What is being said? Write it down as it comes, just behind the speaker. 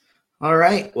All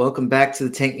right, welcome back to the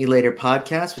Tank Me Later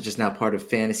podcast, which is now part of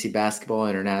Fantasy Basketball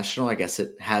International. I guess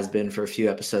it has been for a few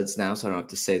episodes now, so I don't have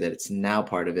to say that it's now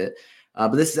part of it.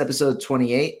 But this is episode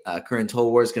 28. Karan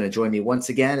Talwar is going to join me once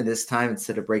again, and this time,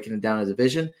 instead of breaking it down as a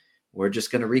division, we're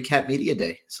just going to recap Media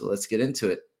Day. So let's get into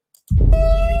it.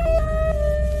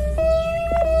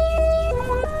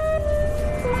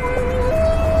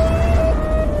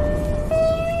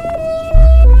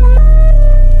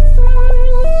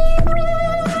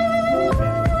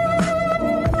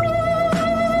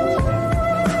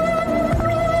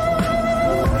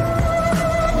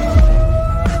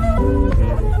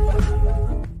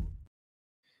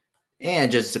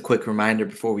 And just a quick reminder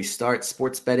before we start,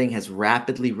 sports betting has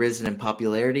rapidly risen in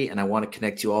popularity, and I want to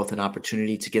connect you all with an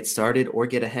opportunity to get started or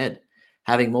get ahead.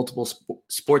 Having multiple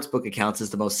sportsbook accounts is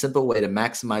the most simple way to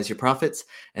maximize your profits,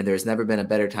 and there has never been a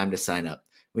better time to sign up.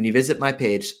 When you visit my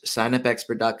page,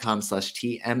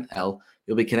 signupexpert.com/TML,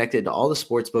 you'll be connected to all the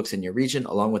sportsbooks in your region,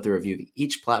 along with a review of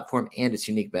each platform and its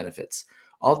unique benefits.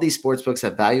 All of these sportsbooks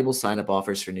have valuable sign-up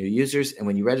offers for new users, and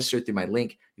when you register through my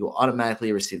link, you will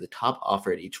automatically receive the top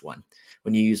offer at each one.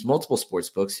 When you use multiple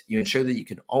sportsbooks, you ensure that you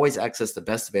can always access the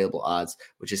best available odds,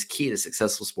 which is key to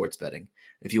successful sports betting.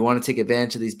 If you want to take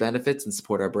advantage of these benefits and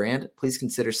support our brand, please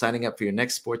consider signing up for your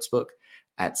next sportsbook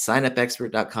at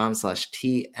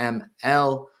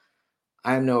signupexpert.com/TML.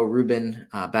 I'm Noah Rubin,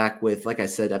 back with, like I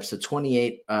said, episode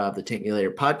 28 of the Tank Me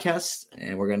Later podcast,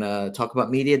 and we're going to talk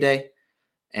about Media Day.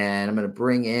 And I'm going to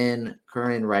bring in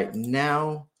Karan right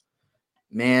now.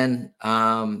 Man,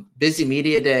 busy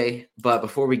media day. But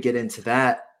before we get into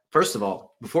that, first of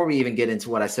all, before we even get into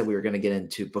what I said we were going to get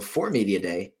into before media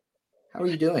day, how are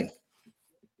you doing?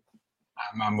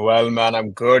 I'm well, man.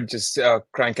 I'm good. Just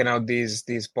cranking out these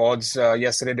pods.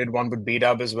 Yesterday did one with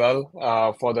B-Dub as well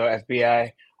for the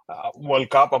FBI World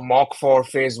Cup, a mock for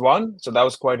phase one. So that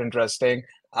was quite interesting.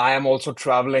 I am also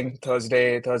traveling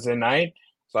Thursday night.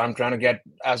 So I'm trying to get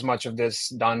as much of this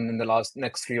done in the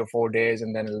next 3 or 4 days,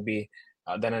 and then it'll be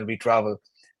travel.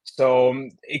 So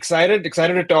excited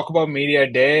to talk about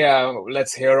Media Day.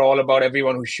 Let's hear all about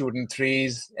everyone who's shooting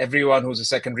threes, everyone who's a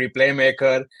secondary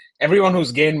playmaker, everyone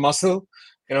who's gained muscle,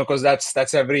 because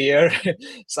that's every year.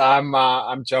 So I'm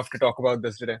chuffed to talk about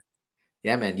this today.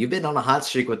 Yeah, man, you've been on a hot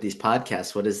streak with these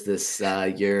podcasts. What is this?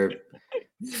 Your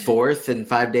fourth in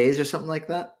 5 days or something like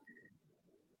that?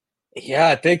 Yeah,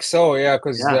 I think so. Yeah,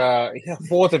 because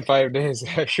fourth in 5 days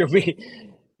should be.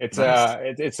 It's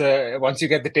nice. Once you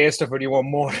get the taste of it, you want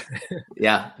more.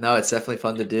 Yeah, no, it's definitely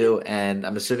fun to do, and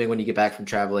I'm assuming when you get back from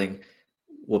traveling,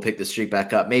 we'll pick the streak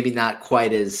back up. Maybe not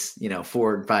quite as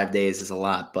 4 and 5 days is a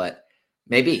lot, but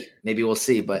maybe we'll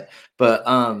see. But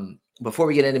before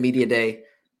we get into Media Day,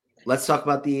 let's talk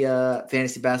about the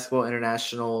Fantasy Basketball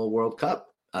International World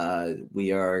Cup.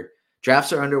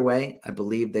 Drafts are underway. I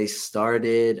believe they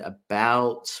started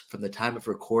about, from the time of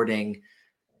recording,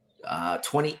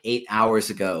 28 hours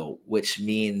ago, which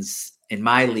means in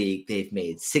my league, they've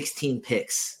made 16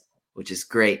 picks, which is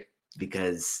great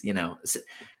because,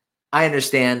 I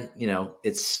understand,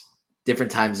 it's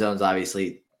different time zones.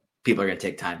 Obviously, people are going to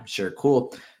take time. Sure,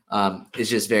 cool. It's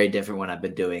just very different when I've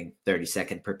been doing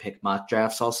 30-second per pick mock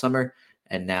drafts all summer,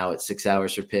 and now it's 6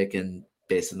 hours per pick. And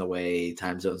based on the way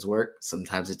time zones work,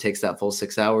 sometimes it takes that full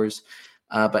 6 hours.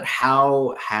 But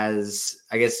I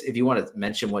guess if you want to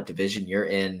mention what division you're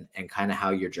in and kind of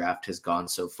how your draft has gone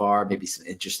so far, maybe some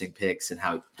interesting picks and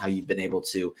how you've been able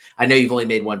to, I know you've only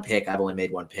made one pick. I've only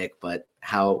made one pick, but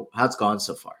how it's gone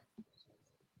so far.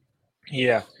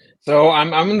 Yeah. So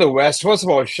I'm in the West. First of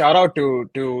all, shout out to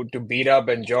B-Dub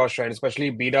and Josh, right? Especially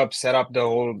B-Dub set up the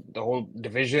whole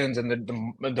divisions and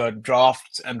the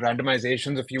drafts and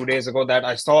randomizations a few days ago. That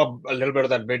I saw a little bit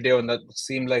of that video, and that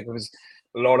seemed like it was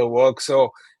a lot of work.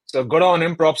 So good on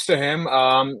him. Props to him.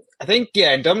 I think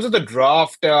in terms of the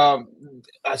draft, I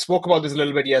spoke about this a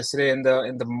little bit yesterday in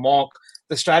the mock.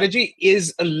 The strategy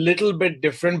is a little bit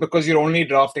different because you're only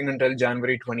drafting until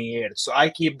January 28th. So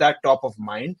I keep that top of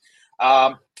mind.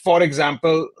 For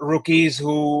example, rookies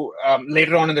who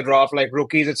later on in the draft, like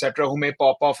rookies, etc., who may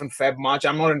pop off in Feb, March,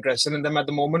 I'm not interested in them at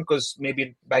the moment because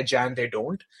maybe by Jan they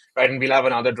don't, right? And we'll have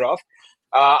another draft.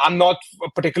 I'm not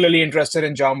particularly interested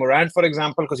in Ja Morant, for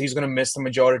example, because he's going to miss the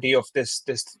majority of this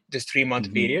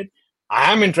 3-month period.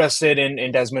 I am interested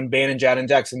in Desmond Bane and Jaren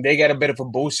Jackson. They get a bit of a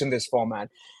boost in this format.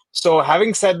 So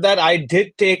having said that, I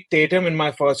did take Tatum in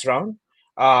my first round.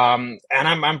 And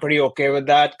I'm pretty okay with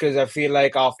that because I feel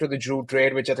like after the Drew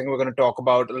trade, which I think we're going to talk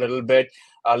about a little bit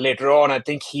later on, I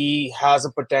think he has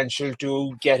a potential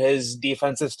to get his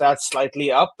defensive stats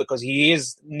slightly up because he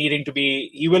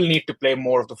will need to play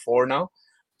more of the 4 now.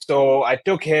 So I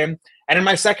took him. And in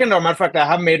my second round, matter of fact, I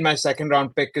have made my second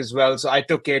round pick as well. So I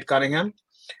took Kate Cunningham.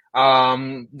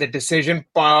 The decision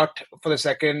part for the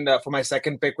second for my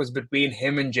second pick was between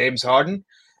him and James Harden.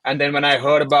 And then when I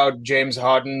heard about James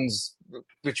Harden's,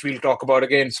 which we'll talk about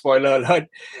again, spoiler alert,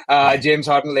 James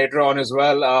Harden later on as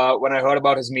well. When I heard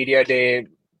about his media day,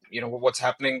 what's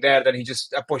happening there, then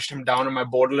I pushed him down on my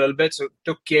board a little bit. So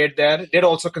took Cade there. Did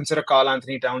also consider Karl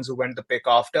Anthony Towns, who went the pick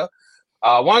after.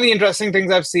 One of the interesting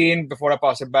things I've seen before I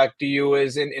pass it back to you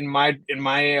is in my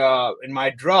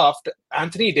draft,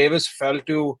 Anthony Davis fell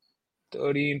to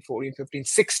 13, 14, 15,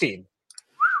 16.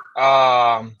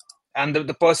 And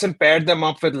the person paired them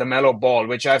up with LaMelo Ball,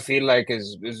 which I feel like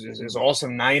is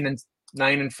awesome. 9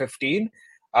 and 15.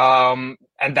 And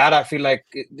that I feel like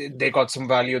they got some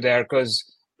value there because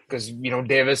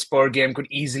Davis per game could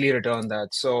easily return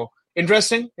that. So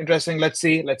interesting. Let's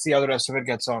see how the rest of it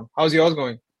gets on. How's yours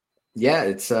going? Yeah,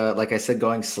 it's like I said,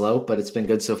 going slow, but it's been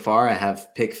good so far. I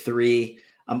have pick 3.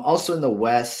 I'm also in the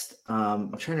West.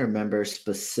 I'm trying to remember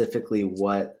specifically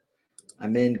what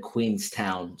I'm in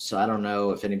Queenstown. So I don't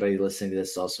know if anybody listening to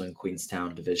this is also in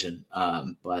Queenstown division,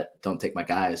 but don't take my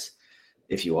guys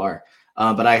if you are.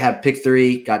 But I have pick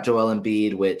 3, got Joel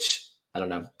Embiid, which I don't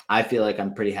know. I feel like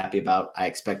I'm pretty happy about. I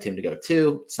expect him to go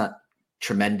 2. It's not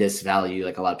tremendous value.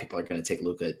 Like a lot of people are going to take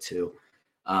Luka at 2.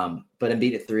 But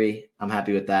Embiid at 3, I'm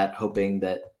happy with that, hoping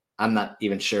that I'm not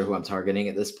even sure who I'm targeting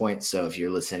at this point. So if you're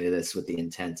listening to this with the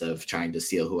intent of trying to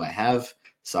steal who I have,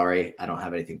 sorry, I don't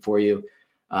have anything for you.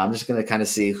 I'm just going to kind of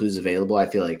see who's available. I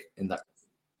feel like in the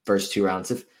first 2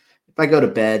 rounds, if I go to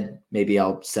bed, maybe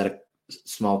I'll set a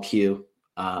small queue.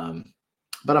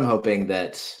 But I'm hoping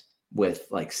that with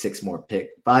like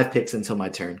 5 picks until my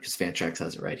turn, because Fantrax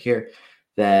has it right here,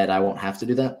 that I won't have to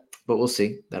do that. But we'll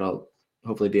see. That'll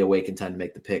hopefully be awake in time to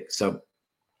make the pick. So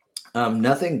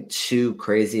nothing too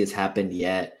crazy has happened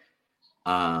yet.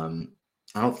 I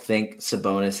don't think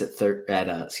Sabonis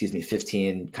at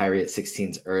 15, Kyrie at 16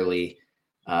 is early.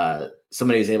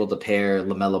 Somebody who's able to pair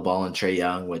LaMelo Ball and Trae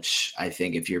Young, which I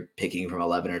think if you're picking from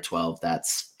 11 or 12,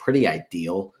 that's pretty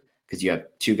ideal because you have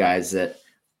 2 guys that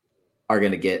are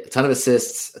going to get a ton of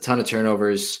assists, a ton of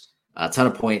turnovers, a ton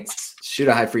of points, shoot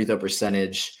a high free throw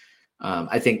percentage.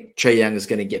 I think Trae Young is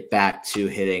going to get back to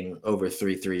hitting over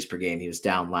 3 threes per game. He was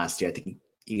down last year. I think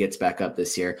he gets back up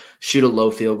this year. Shoot a low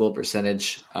field goal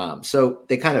percentage. So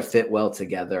they kind of fit well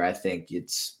together. I think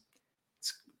it's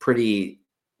pretty,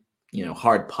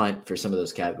 hard punt for some of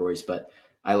those categories, but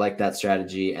I like that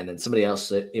strategy. And then somebody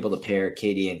else able to pair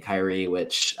KD and Kyrie,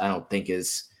 which I don't think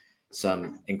is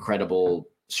some incredible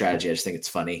strategy. I just think it's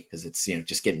funny because it's,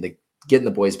 just getting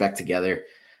the boys back together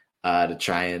to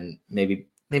try and maybe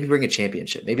bring a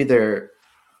championship. Maybe they're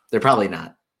probably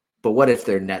not. But what if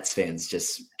they're Nets fans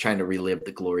just trying to relive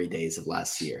the glory days of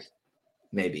last year?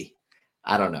 Maybe.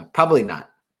 I don't know. Probably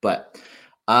not. But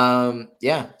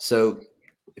yeah. So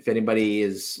if anybody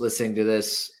is listening to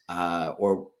this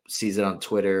or sees it on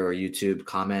Twitter or YouTube,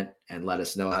 comment and let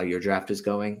us know how your draft is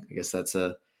going. I guess that's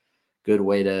a good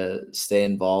way to stay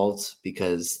involved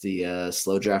because the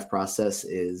slow draft process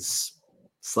is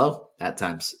slow at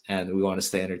times and we want to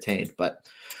stay entertained. But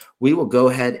we will go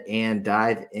ahead and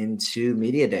dive into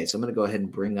Media Day. So I'm going to go ahead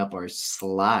and bring up our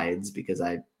slides because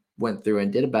I went through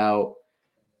and did about,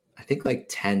 I think, like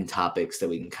 10 topics that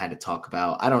we can kind of talk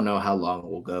about. I don't know how long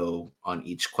we'll go on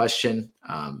each question.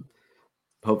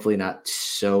 Hopefully not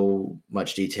so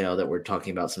much detail that we're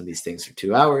talking about some of these things for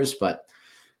 2 hours, but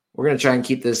we're going to try and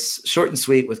keep this short and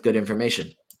sweet with good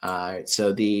information.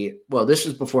 So this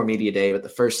was before Media Day, but the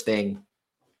first thing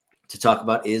to talk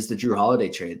about is the Drew Holiday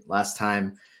trade. Last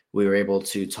time we were able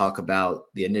to talk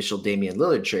about the initial Damian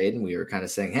Lillard trade, and we were kind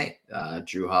of saying, hey,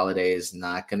 Drew Holiday is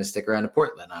not going to stick around in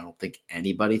Portland. I don't think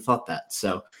anybody thought that.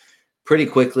 So pretty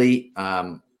quickly,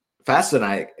 faster than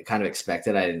I kind of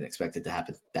expected. I didn't expect it to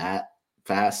happen that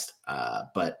fast,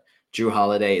 but Drew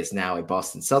Holiday is now a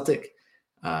Boston Celtic.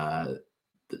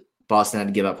 Boston had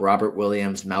to give up Robert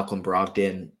Williams, Malcolm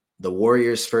Brogdon, the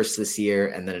Warriors first this year,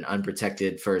 and then an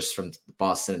unprotected first from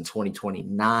Boston in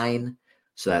 2029.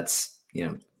 So that's,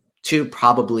 2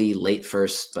 probably late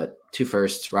firsts, but 2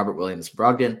 firsts, Robert Williams,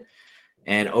 Brogdon.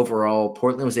 And overall,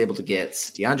 Portland was able to get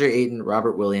DeAndre Ayton,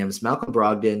 Robert Williams, Malcolm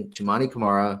Brogdon, Toumani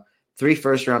Camara, 3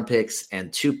 first-round picks,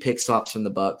 and 2 pick swaps from the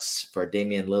Bucks for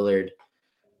Damian Lillard.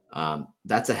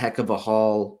 That's a heck of a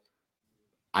haul.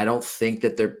 I don't think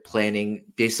that they're planning,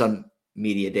 based on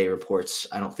Media Day reports,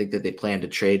 I don't think that they plan to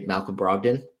trade Malcolm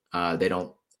Brogdon.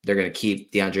 They're going to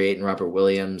keep DeAndre Ayton, Robert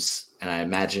Williams, and I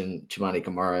imagine Toumani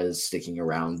Camara is sticking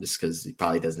around just because he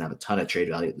probably doesn't have a ton of trade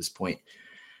value at this point.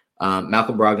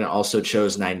 Malcolm Brogdon also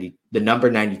chose the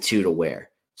number 92 to wear.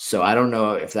 So I don't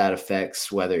know if that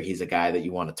affects whether he's a guy that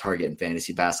you want to target in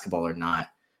fantasy basketball or not,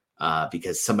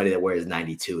 because somebody that wears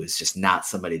 92 is just not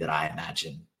somebody that I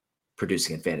imagine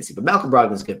producing in fantasy. But Malcolm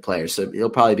Brogdon's a good player, so he'll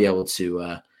probably be able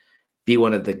to be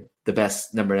one of the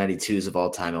best number 92s of all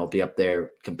time. He'll be up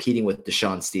there competing with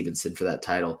Deshaun Stevenson for that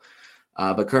title.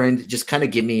 But Karan, just kind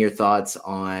of give me your thoughts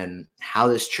on how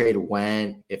this trade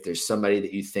went, if there's somebody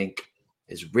that you think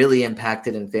is really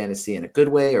impacted in fantasy in a good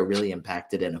way or really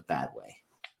impacted in a bad way.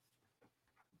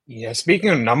 Yeah, speaking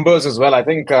of numbers as well, I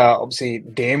think obviously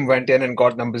Dame went in and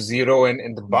got number 0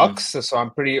 in the Bucks.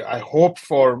 So I hope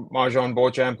for Marjon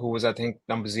Beauchamp, who was I think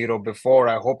number 0 before,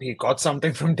 I hope he got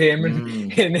something from Dame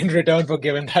in return for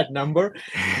giving that number.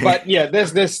 But yeah,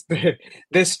 this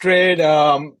trade,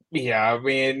 yeah, I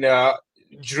mean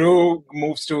Drew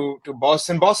moves to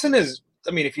Boston. Boston is,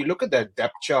 I mean, if you look at their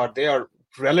depth chart, they are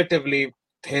relatively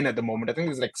thin at the moment. I think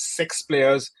there's like 6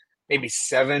 players, maybe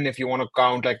 7 if you want to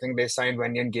count. I think they signed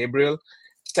Wendy and Gabriel.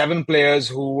 7 players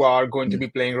who are going to be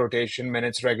playing rotation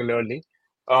minutes regularly.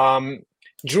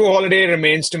 Drew Holiday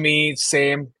remains to me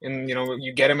same. And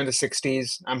you get him in the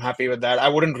 60s. I'm happy with that. I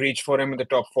wouldn't reach for him in the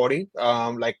top 40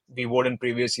 like we would in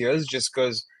previous years, just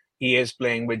because he is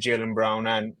playing with Jaylen Brown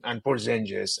and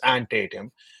Porzingis and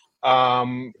Tatum.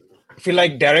 I feel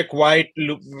like Derek White,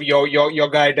 your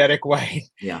guy Derek White.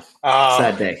 Yeah.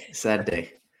 Sad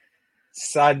day.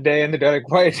 Sad day in the Derek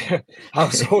White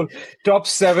household. Top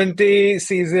 70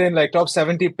 season, like top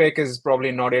 70 pick is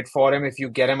probably not it for him. If you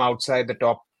get him outside the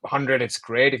top 100, it's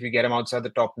great. If you get him outside the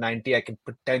top 90, I can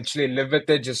potentially live with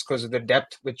it just because of the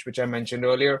depth, which I mentioned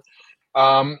earlier.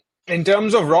 In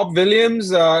terms of Rob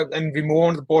Williams, and we move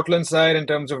on to the Portland side, in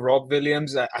terms of Rob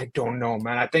Williams, I don't know,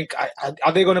 man. I think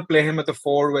are they going to play him at the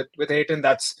 4 with Ayton?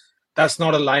 That's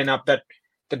not a lineup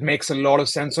that makes a lot of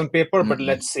sense on paper, but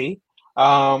let's see.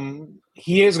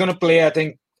 He is going to play, I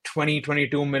think,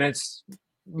 22 minutes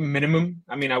minimum.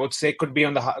 I mean, I would say could be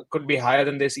higher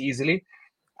than this easily.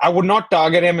 I would not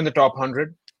target him in the top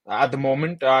 100 at the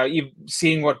moment.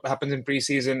 Seeing what happens in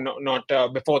preseason,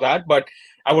 not before that, but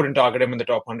I wouldn't target him in the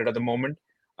top 100 at the moment.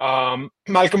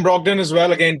 Malcolm Brogdon as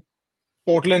well. Again,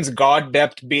 Portland's guard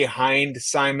depth behind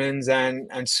Simons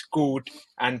and Scoot,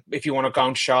 and if you want to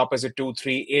count Sharp as a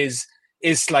 2-3, is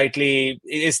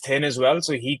thin as well.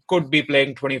 So he could be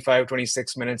playing 25,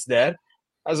 26 minutes there.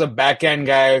 As a back-end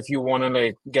guy, if you want to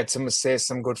like get some assists,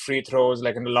 some good free throws,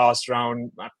 like in the last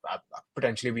round, I'd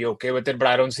potentially be okay with it, but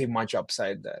I don't see much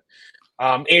upside there.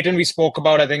 Ayton, we spoke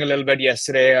about, I think, a little bit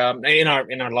yesterday in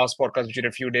our last podcast, which we did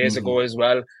a few days ago as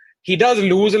well. He does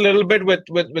lose a little bit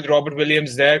with Robert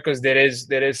Williams there, because there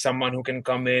is someone who can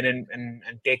come in and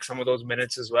take some of those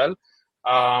minutes as well.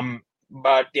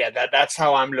 But yeah, that's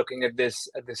how I'm looking at this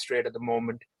trade at the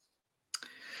moment.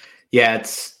 Yeah,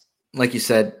 it's like you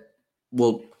said,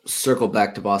 we'll circle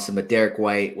back to Boston, but Derek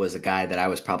White was a guy that I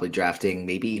was probably drafting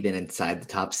maybe even inside the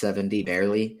top 70,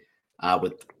 barely,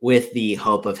 with the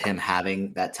hope of him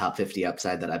having that top 50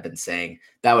 upside that I've been saying.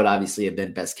 That would obviously have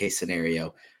been best case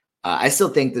scenario. I still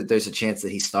think that there's a chance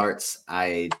that he starts.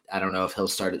 I don't know if he'll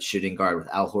start at shooting guard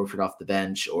with Al Horford off the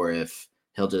bench or if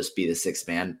he'll just be the 6th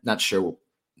man. Not sure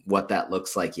what that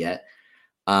looks like yet.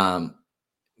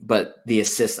 But the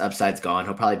assist upside's gone.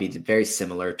 He'll probably be very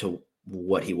similar to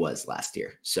what he was last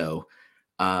year. So,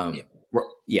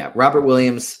 Robert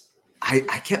Williams, I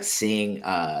kept seeing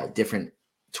different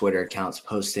Twitter accounts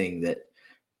posting that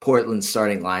Portland's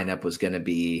starting lineup was going to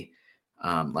be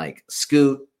like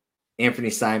Scoot,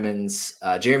 Anthony Simons,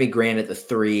 Jeremy Grant at the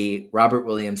 3, Robert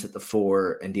Williams at the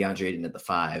 4, and DeAndre Ayton at the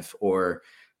 5. Or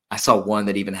I saw one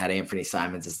that even had Anthony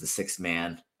Simons as the 6th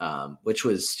man, which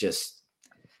was just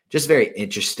very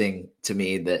interesting to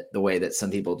me, that the way that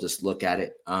some people just look at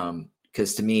it.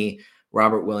 Because to me,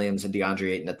 Robert Williams and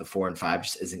DeAndre Ayton at the 4 and 5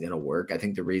 just isn't going to work. I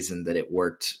think the reason that it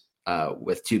worked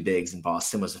with 2 bigs in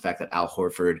Boston was the fact that Al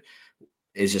Horford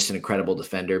is just an incredible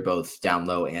defender, both down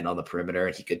low and on the perimeter.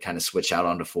 And he could kind of switch out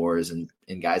onto 4s and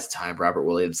in guys' time. Robert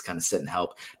Williams kind of sit and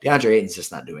help. DeAndre Ayton's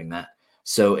just not doing that.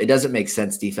 So it doesn't make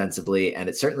sense defensively, and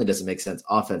it certainly doesn't make sense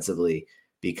offensively,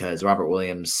 because Robert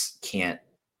Williams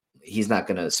he's not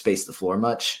going to space the floor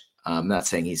much. I'm not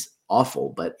saying he's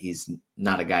awful, but he's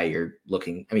not a guy you're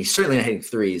looking. I mean, he's certainly not hitting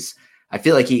threes. I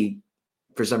feel like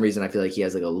for some reason, he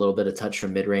has like a little bit of touch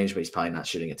from mid-range, but he's probably not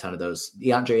shooting a ton of those.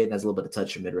 DeAndre Ayton has a little bit of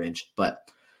touch from mid-range,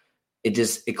 but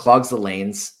it clogs the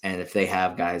lanes. And if they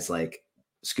have guys like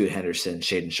Scoot Henderson,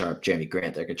 Shaedon Sharpe, Jeremy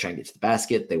Grant, they're going to try and get to the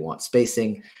basket. They want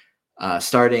spacing.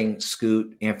 Starting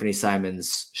Scoot, Anthony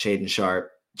Simons, Shaedon Sharpe,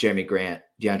 Jeremy Grant,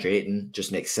 DeAndre Ayton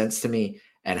just makes sense to me.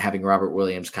 And having Robert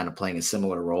Williams kind of playing a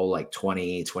similar role, like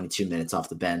 20, 22 minutes off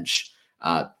the bench,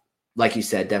 like you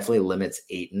said, definitely limits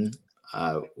Ayton.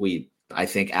 I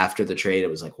think after the trade, it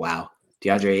was like, wow,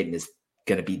 DeAndre Ayton is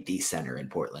going to be the center in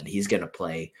Portland. He's going to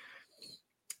play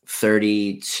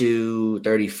 32,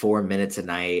 34 minutes a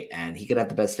night, and he could have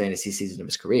the best fantasy season of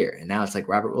his career. And now it's like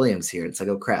Robert Williams here. It's like,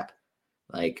 oh crap.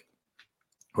 Like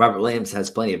Robert Williams has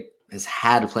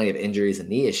had plenty of injuries and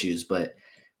knee issues, but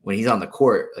when he's on the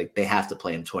court, like they have to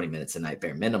play him 20 minutes a night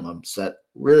bare minimum. So that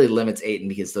really limits Ayton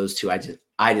because those two, I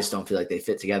just don't feel like they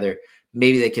fit together.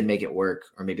 Maybe they can make it work,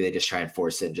 or maybe they just try and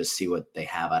force it and just see what they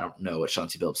have. I don't know what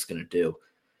Chauncey Billups is going to do.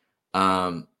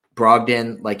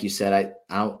 Brogdon, like you said,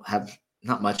 I don't have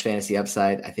not much fantasy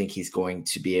upside. I think he's going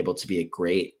to be able to be a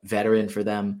great veteran for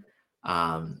them.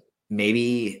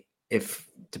 Maybe if,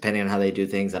 depending on how they do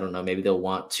things, I don't know, maybe they'll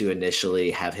want to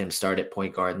initially have him start at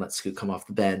point guard and let Scoot come off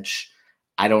the bench.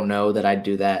 I don't know that I'd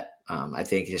do that. I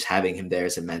think just having him there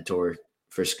as a mentor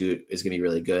for Scoot is going to be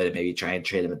really good, and maybe try and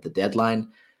trade him at the deadline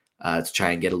to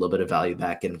try and get a little bit of value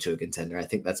back, get him to a contender. I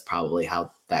think that's probably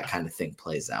how that kind of thing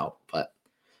plays out. But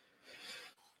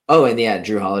and yeah,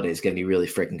 Drew Holiday is going to be really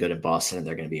freaking good in Boston, and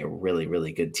they're going to be a really,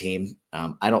 really good team.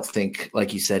 I don't think,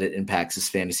 like you said, it impacts his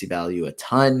fantasy value a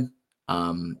ton.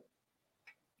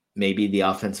 Maybe the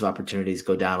offensive opportunities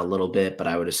go down a little bit, but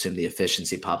I would assume the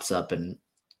efficiency pops up and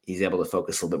he's able to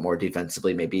focus a little bit more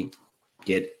defensively, maybe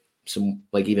get some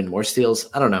like even more steals.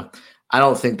 I don't know. I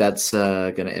don't think that's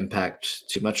going to impact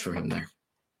too much for him there.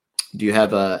 Do you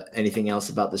have anything else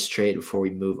about this trade before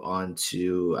we move on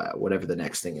to whatever the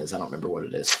next thing is? I don't remember what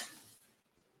it is.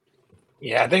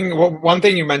 Yeah, I think one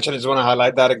thing you mentioned is want to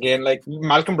highlight that again. Like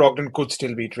Malcolm Brogdon could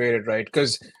still be traded, right?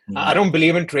 Because I don't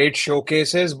believe in trade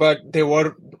showcases, but there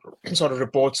were sort of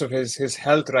reports of his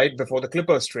health right before the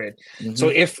Clippers trade. So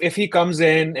if he comes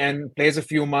in and plays a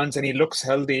few months and he looks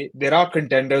healthy, there are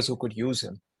contenders who could use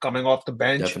him coming off the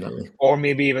bench. Definitely. Or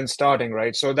maybe even starting,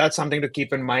 right? So that's something to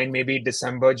keep in mind. Maybe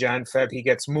December, Jan, Feb, he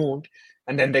gets moved,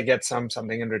 and then they get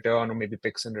something in return, or maybe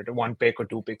picks in return, 1 pick or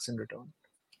 2 picks in return.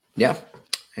 Yeah.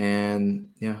 And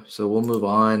yeah, so we'll move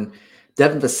on.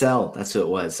 Devin Vassell, that's who it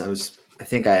was. I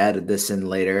think I added this in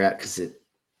later because it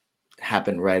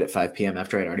happened right at 5 p.m.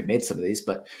 after I'd already made some of these,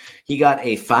 but he got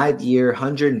a 5-year,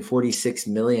 $146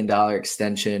 million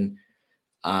extension.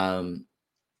 I'm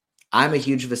a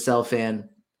huge Vassell fan.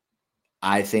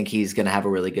 I think he's going to have a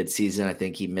really good season. I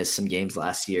think he missed some games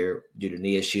last year due to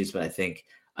knee issues, but I think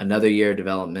another year of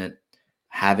development,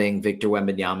 having Victor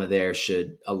Wembanyama there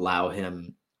should allow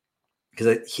him,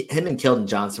 because him and Keldon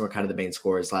Johnson were kind of the main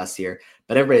scorers last year,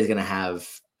 but everybody's going to have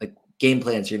like game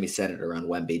plans are going to be centered around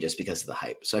Wemby just because of the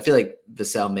hype. So I feel like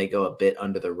Vassell may go a bit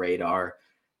under the radar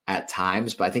at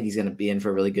times, but I think he's going to be in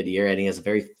for a really good year. And he has a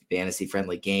very fantasy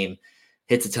friendly game,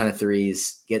 hits a ton of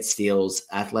threes, gets steals,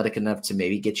 athletic enough to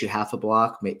maybe get you half a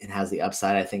block, and has the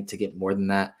upside, I think, to get more than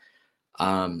that.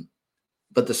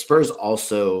 But the Spurs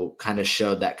also kind of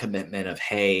showed that commitment of,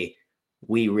 hey,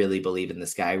 we really believe in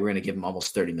this guy. We're going to give him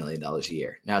almost $30 million a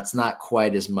year. Now, it's not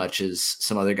quite as much as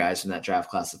some other guys from that draft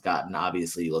class have gotten.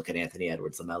 Obviously, you look at Anthony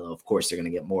Edwards, LaMelo. Of course, they're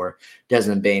going to get more.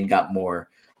 Desmond Bane got more.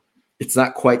 It's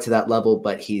not quite to that level,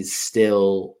 but he's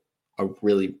still a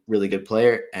really, really good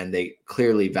player, and they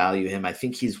clearly value him. I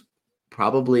think he's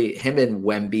probably him and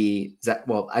Wemby.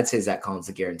 I'd say Zach Collins,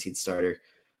 the guaranteed starter,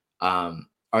 are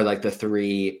like the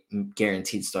 3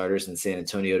 guaranteed starters in San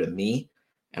Antonio to me.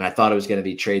 And I thought it was going to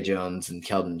be Trey Jones and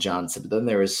Keldon Johnson. But then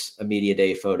there was a media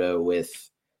day photo with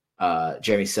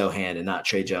Jeremy Sohan and not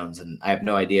Trey Jones. And I have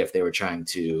no idea if they were trying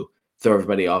to throw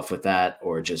everybody off with that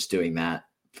or just doing that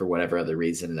for whatever other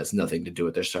reason. And that's nothing to do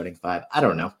with their starting 5. I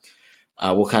don't know.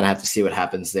 We'll kind of have to see what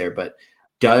happens there. But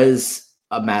does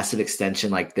a massive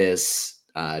extension like this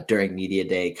during media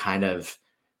day kind of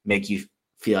make you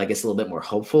feel, I guess, a little bit more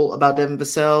hopeful about Devin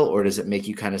Vassell? Or does it make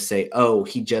you kind of say, oh,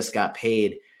 he just got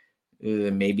paid,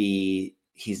 maybe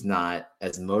he's not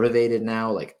as motivated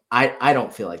now? Like I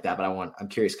don't feel like that, but I'm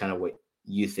curious kind of what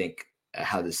you think,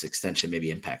 how this extension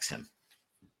maybe impacts him.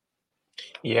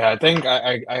 Yeah, I think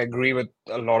I agree with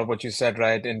a lot of what you said,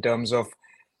 right? In terms of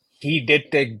he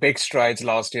did take big strides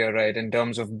last year, right? In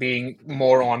terms of being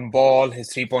more on ball, his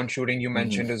 3-point shooting you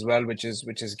mentioned as well, which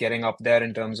is getting up there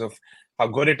in terms of how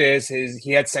good it is.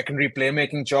 He had secondary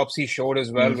playmaking chops he showed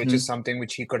as well, which is something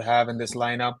which he could have in this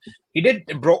lineup. He did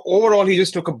overall. He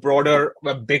just took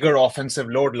a bigger offensive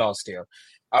load last year,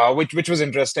 which was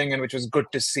interesting and which was good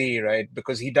to see, right?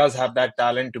 Because he does have that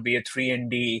talent to be a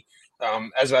 3-and-D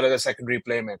as well as a secondary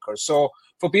playmaker. So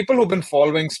for people who've been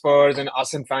following Spurs and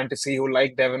us in fantasy who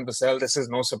like Devin Vassell, this is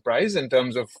no surprise in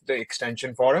terms of the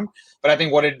extension for him. But I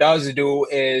think what it does do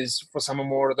is for some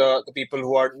more of the people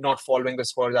who are not following the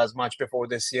Spurs as much before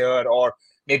this year, or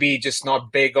maybe just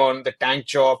not big on the tank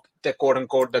job, the quote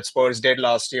unquote, that Spurs did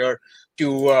last year,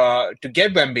 to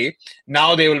get Wemby.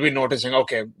 Now they will be noticing,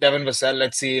 okay, Devin Vassell,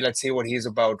 let's see what he's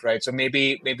about, right? So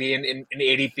maybe in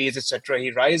ADPs, etc.,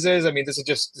 he rises. I mean, this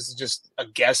is just a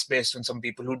guess based on some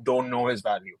people who don't know his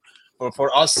value. But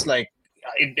for us, like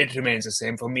it remains the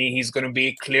same. For me, he's going to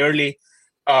be clearly.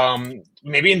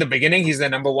 Maybe in the beginning he's the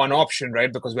number one option,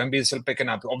 right? Because Wemby is still picking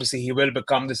up. Obviously, he will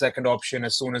become the second option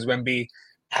as soon as Wemby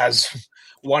has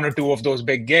one or two of those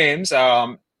big games.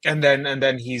 And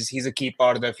then he's a key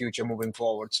part of their future moving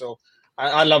forward. So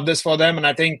I love this for them, and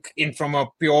I think from a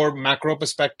pure macro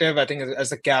perspective, I think as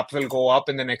the cap will go up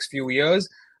in the next few years,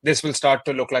 this will start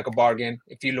to look like a bargain.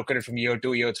 If you look at it from year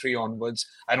 2, year 3 onwards,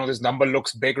 I know this number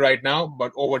looks big right now,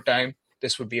 but over time,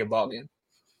 this would be a bargain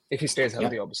if he stays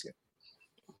healthy, obviously.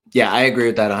 Yeah, I agree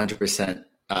with that 100%.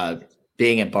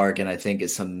 Being a bargain, I think,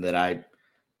 is something that I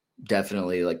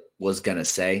definitely was gonna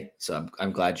say. So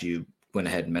I'm glad you went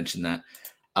ahead and mentioned that.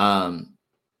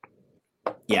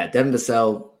 Yeah, Devin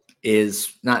Vassell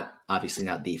is obviously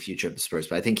not the future of the Spurs,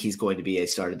 but I think he's going to be a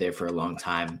starter there for a long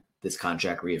time. This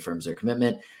contract reaffirms their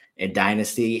commitment. In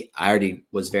Dynasty, I already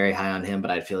was very high on him,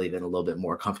 but I feel even a little bit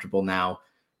more comfortable now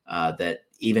that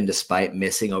even despite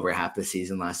missing over half the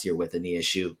season last year with a knee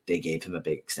issue, they gave him a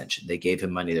big extension. They gave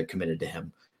him money. They're committed to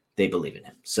him. They believe in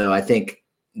him. So I think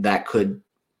that could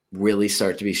really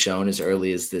start to be shown as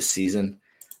early as this season.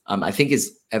 I think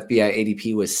his FBI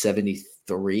ADP was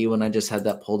 73 when I just had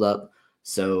that pulled up.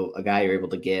 So a guy you're able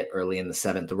to get early in the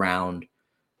 7th round,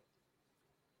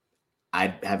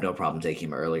 I have no problem taking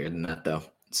him earlier than that, though.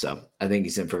 So I think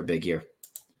he's in for a big year.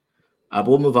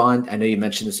 We'll move on. I know you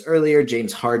mentioned this earlier.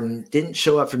 James Harden didn't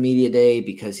show up for media day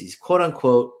because he's quote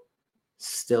unquote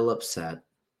still upset.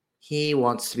 He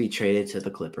wants to be traded to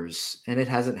the Clippers, and it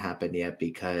hasn't happened yet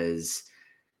because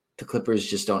the Clippers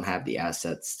just don't have the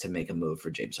assets to make a move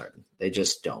for James Harden. They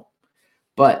just don't.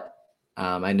 But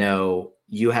I know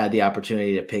you had the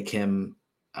opportunity to pick him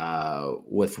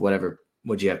with whatever.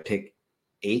 Would you have picked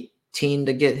 18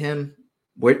 to get him?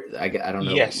 Where I don't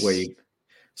know where you.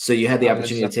 So you had the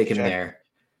opportunity to take him there.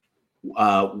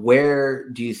 Where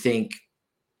do you think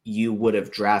you would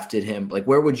have drafted him? Like,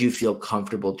 where would you feel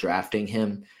comfortable drafting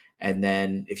him? And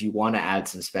then if you want to add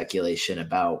some speculation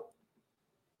about,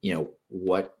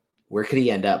 where could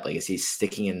he end up? Like, is he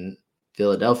sticking in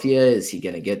Philadelphia? Is he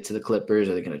going to get to the Clippers?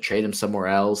 Are they going to trade him somewhere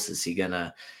else? Is he going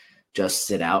to just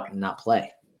sit out and not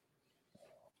play?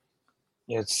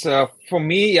 It's for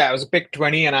me, it was a pick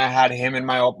 20, and I had him in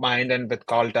my mind, and with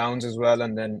Carl Towns as well,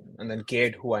 and then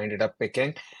Cade, who I ended up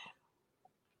picking.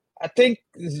 I think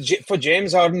for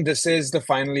James Harden, this is the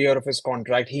final year of his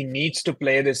contract. He needs to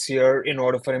play this year in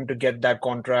order for him to get that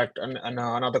contract and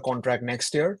another contract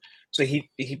next year. So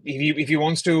if he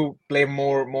wants to play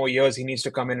more years, he needs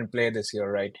to come in and play this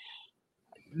year, right?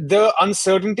 The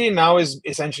uncertainty now is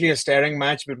essentially a staring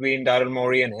match between Daryl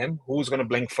Morey and him. Who's going to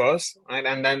blink first?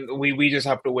 And then we just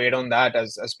have to wait on that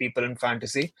as people in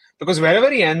fantasy. Because wherever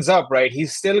he ends up, right,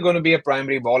 he's still going to be a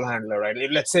primary ball handler, right?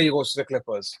 Let's say he goes to the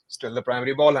Clippers, still the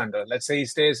primary ball handler. Let's say he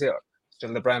stays here,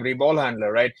 still the primary ball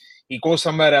handler, right? He goes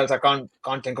somewhere else. I can't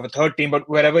think of a third team, but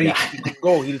wherever he could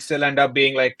go, he'll still end up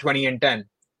being like 20 and 10,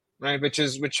 right? Which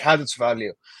has its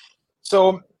value.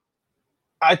 So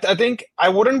I think I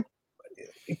wouldn't.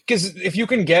 Because if you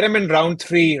can get him in round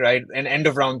 3, right, and end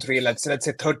of round 3, let's say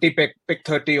 30 pick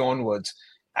 30 onwards,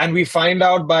 and we find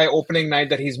out by opening night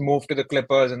that he's moved to the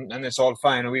Clippers and it's all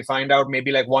fine, or we find out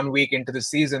maybe like 1 week into the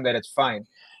season that it's fine,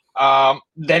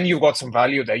 then you've got some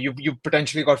value there. You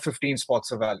potentially got 15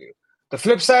 spots of value. The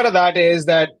flip side of that is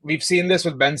that we've seen this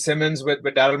with Ben Simmons, with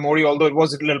Daryl Morey, although it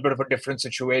was a little bit of a different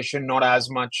situation, not as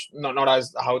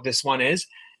how this one is,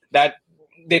 that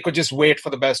they could just wait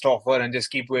for the best offer and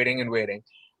just keep waiting and waiting.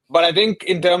 But I think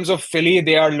in terms of Philly,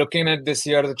 they are looking at this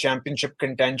year as a championship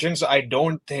contention. So I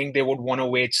don't think they would want to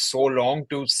wait so long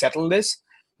to settle this.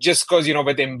 Just because,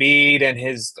 with Embiid and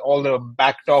all the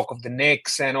back talk of the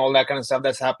Knicks and all that kind of stuff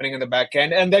that's happening in the back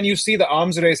end. And then you see the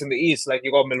arms race in the East. Like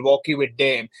you got Milwaukee with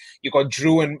Dame. You got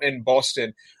Drew in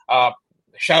Boston.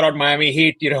 Shout out Miami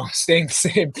Heat, staying the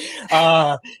same.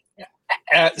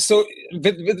 So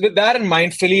with that in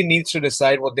mind, Philly needs to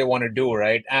decide what they want to do,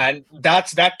 right? And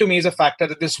that to me is a factor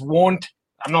that this won't.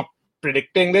 I'm not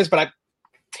predicting this, but I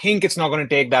think it's not going to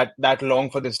take that long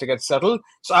for this to get settled.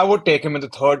 So I would take him in the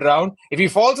 3rd round. If he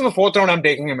falls in the 4th round, I'm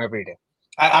taking him every day.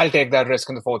 I'll take that risk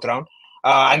in the 4th round,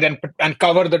 and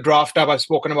cover the draft up. I've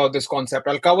spoken about this concept.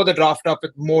 I'll cover the draft up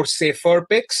with more safer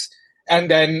picks, and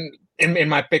then in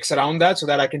my picks around that, so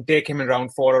that I can take him in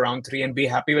round 4 or round 3 and be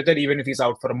happy with it, even if he's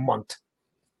out for a month.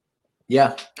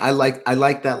 Yeah, I like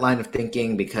that line of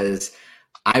thinking because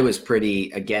I was pretty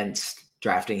against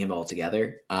drafting him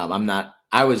altogether. I'm not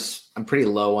I'm pretty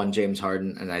low on James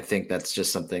Harden, and I think that's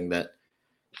just something that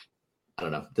I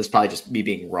don't know. This is probably just me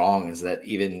being wrong. Is that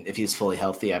even if he's fully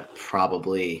healthy, I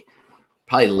probably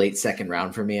late second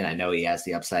round for me, and I know he has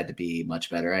the upside to be much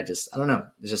better. I don't know.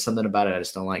 There's just something about it I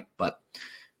just don't like.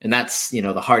 And that's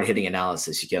the hard hitting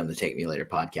analysis you get on the Take Me Later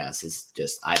podcast is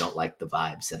just I don't like the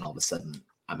vibes, and all of a sudden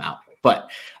I'm out. But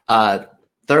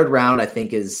third round I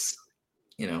think is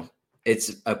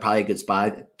it's probably a good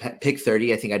spot. Pick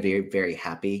 30. I think I'd be very, very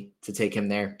happy to take him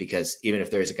there because even if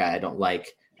there's a guy I don't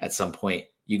like at some point,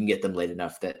 you can get them late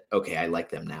enough that, okay, I like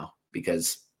them now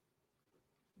because,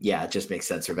 yeah, it just makes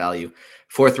sense for value.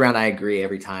 Fourth round, I agree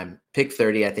every time. Pick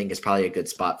 30, I think, is probably a good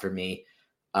spot for me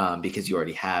because you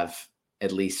already have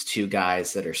at least two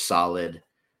guys that are solid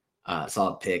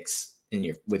picks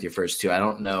with your first two. I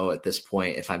don't know at this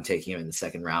point if I'm taking him in the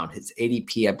second round. His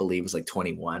ADP, I believe, was like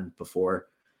 21 before.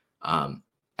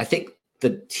 I think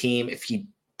the team, if he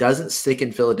doesn't stick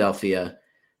in Philadelphia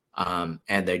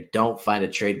and they don't find a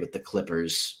trade with the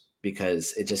Clippers,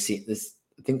 because I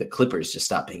think the Clippers just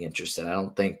stopped being interested. I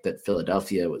don't think that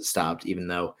Philadelphia was stopped, even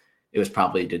though it was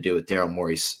probably to do with Daryl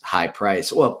Morey's high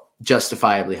price. Well,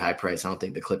 justifiably high price. I don't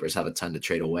think the Clippers have a ton to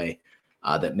trade away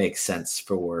that makes sense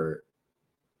for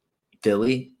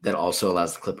Philly that also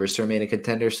allows the Clippers to remain a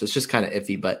contender. So it's just kind of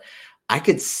iffy, but I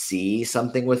could see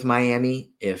something with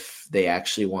Miami if they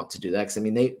actually want to do that. Because, I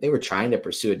mean, they were trying to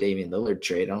pursue a Damian Lillard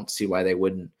trade. I don't see why they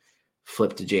wouldn't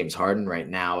flip to James Harden right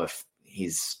now if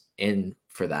he's in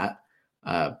for that.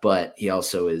 But he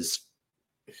also is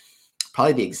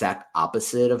probably the exact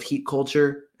opposite of Heat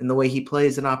culture in the way he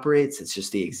plays and operates. It's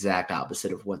just the exact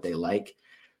opposite of what they like.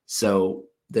 So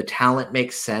the talent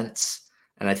makes sense.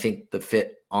 And I think the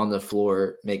fit on the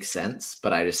floor makes sense.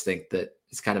 But I just think that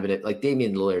it's kind of like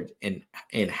Damian Lillard in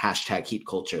hashtag Heat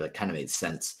culture, that kind of made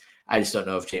sense. I just don't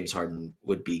know if James Harden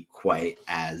would be quite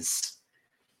as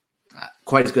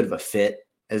good of a fit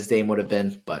as Dame would have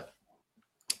been. But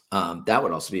that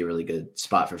would also be a really good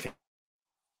spot for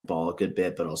ball a good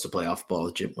bit, but also playoff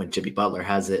ball when Jimmy Butler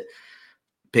has it.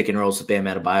 Pick and rolls with Bam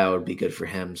Adebayo would be good for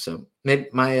him. So maybe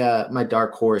my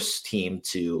dark horse team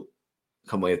to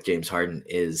come away with James Harden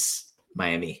is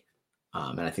Miami.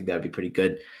 And I think that would be pretty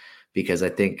good because I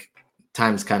think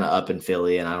time's kind of up in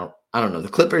Philly, and I don't know. The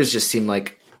Clippers just seem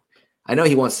like, I know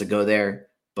he wants to go there,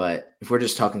 but if we're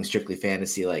just talking strictly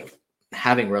fantasy, like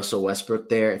having Russell Westbrook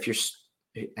there, I just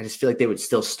feel like they would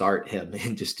still start him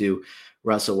and just do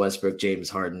Russell Westbrook, James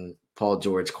Harden, Paul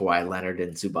George, Kawhi Leonard,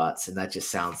 and Zubats, and that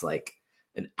just sounds like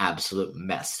an absolute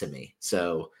mess to me.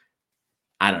 So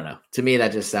I don't know. To me,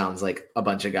 that just sounds like a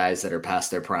bunch of guys that are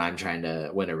past their prime trying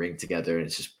to win a ring together, and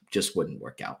it just wouldn't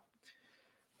work out.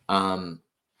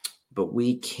 But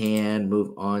we can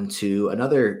move on to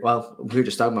another. Well, we were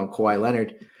just talking about Kawhi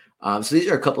Leonard. So these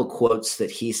are a couple of quotes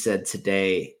that he said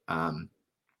today. I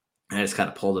just kind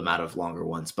of pulled them out of longer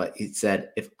ones, but he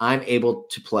said, if I'm able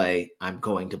to play, I'm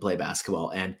going to play basketball.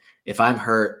 And if I'm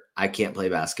hurt, I can't play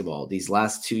basketball. These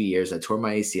last 2 years, I tore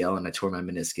my ACL and I tore my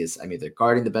meniscus. I'm either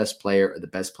guarding the best player or the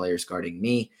best player's guarding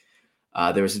me.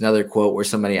 There was another quote where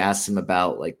somebody asked him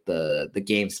about like the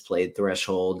games played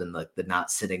threshold and like the not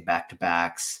sitting back to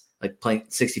backs, like playing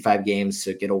 65 games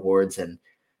to get awards, and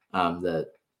the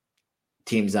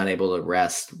team's unable to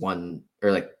rest one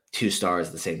or like two stars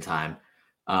at the same time.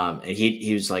 And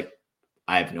he was like,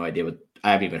 I have no idea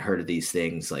I haven't even heard of these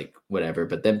things, like whatever.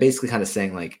 But then basically kind of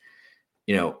saying like,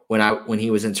 when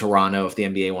he was in Toronto, if the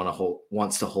NBA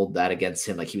wants to hold that against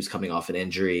him, like he was coming off an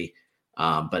injury.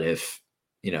 But if,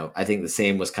 I think the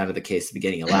same was kind of the case at the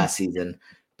beginning of last season,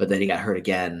 but then he got hurt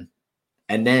again.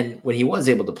 And then when he was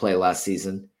able to play last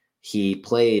season, he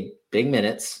played big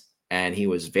minutes and he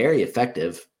was very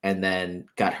effective and then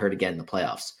got hurt again in the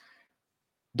playoffs.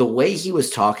 The way he was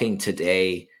talking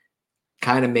today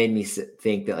kind of made me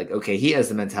think that, like, okay, he has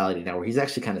the mentality now where he's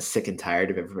actually kind of sick and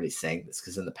tired of everybody saying this.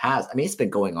 Because in the past, I mean, it's been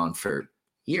going on for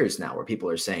years now where people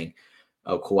are saying,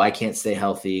 oh, Kawhi can't stay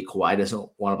healthy. Kawhi doesn't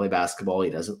want to play basketball. He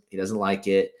doesn't like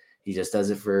it. He just does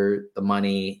it for the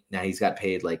money. Now he's got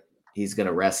paid. Like, he's going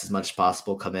to rest as much as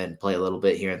possible, come in, play a little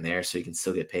bit here and there so he can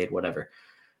still get paid, whatever.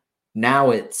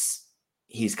 Now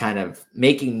he's kind of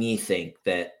making me think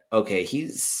that, okay,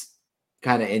 he's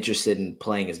kind of interested in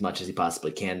playing as much as he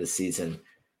possibly can this season.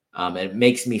 And it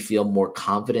makes me feel more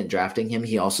confident drafting him.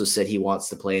 He also said he wants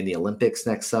to play in the Olympics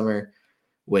next summer,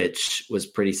 which was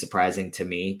pretty surprising to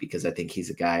me because I think he's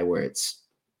a guy where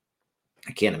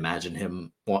I can't imagine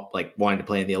him wanting to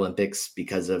play in the Olympics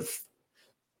because of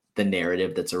the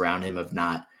narrative that's around him of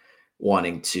not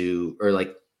wanting to, or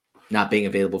like not being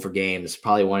available for games,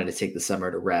 probably wanting to take the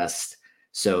summer to rest.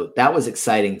 So that was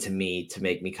exciting to me to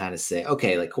make me kind of say,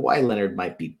 okay, like Kawhi Leonard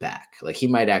might be back. Like he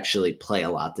might actually play a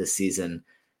lot this season,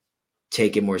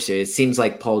 take it more serious. It seems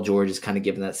like Paul George is kind of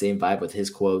giving that same vibe with his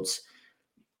quotes.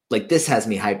 Like this has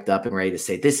me hyped up and ready to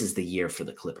say this is the year for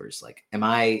the Clippers. Like, am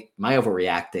I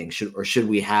overreacting? Should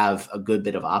we have a good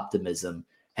bit of optimism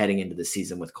heading into the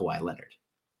season with Kawhi Leonard?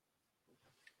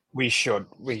 We should.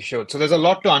 So there's a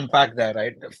lot to unpack there,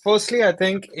 right? Firstly, I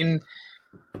think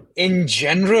in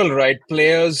general, right,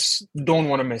 players don't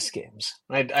want to miss games,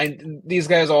 right? These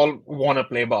guys all want to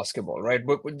play basketball, right?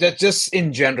 But that's just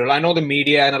in general. I know the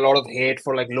media and a lot of hate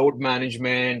for like load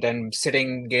management and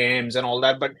sitting games and all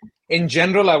that, but in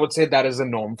general, I would say that is the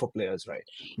norm for players, right?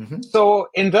 Mm-hmm. So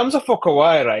in terms of for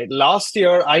Kawhi, right, last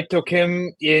year I took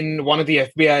him in one of the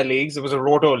FBI leagues. It was a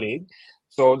Roto league.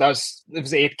 So it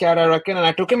was 8 cat, I reckon. And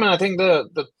I took him in, I think,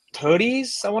 the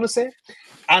 30s, I want to say.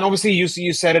 And obviously,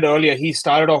 you said it earlier. He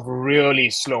started off really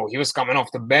slow. He was coming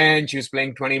off the bench. He was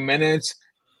playing 20 minutes.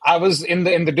 I was in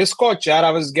the Discord chat.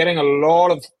 I was getting a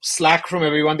lot of slack from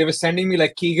everyone. They were sending me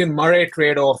like Keegan Murray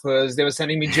trade offers. They were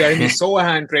sending me Jeremy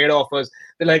Sohan trade offers.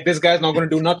 They're like, this guy's not going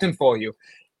to do nothing for you.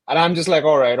 And I'm just like,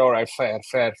 all right, fair,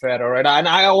 all right.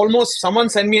 And someone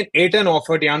sent me an Ayton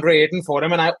offer, DeAndre Ayton for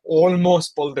him, and I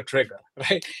almost pulled the trigger,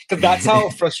 right? Because that's how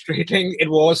frustrating it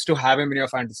was to have him in your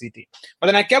fantasy team. But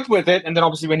then I kept with it, and then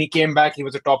obviously when he came back, he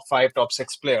was a top 5, top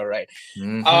 6 player, right?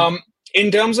 Mm-hmm.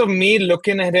 In terms of me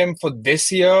looking at him for this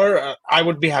year, I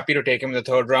would be happy to take him in the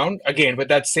 3rd round. Again, with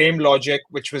that same logic,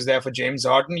 which was there for James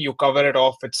Harden, you cover it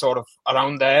off, it's sort of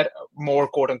around there, more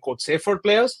quote-unquote safer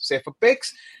players, safer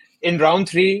picks. In round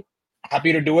 3,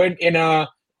 happy to do it in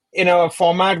a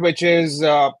format which is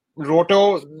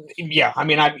Roto. Yeah, I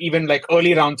mean, I'd even like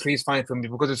early round 3 is fine for me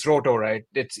because it's Roto, right?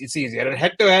 It's easier. And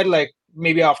head to head, like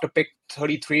maybe after pick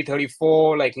 33,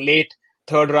 34, like late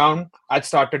 3rd round, I'd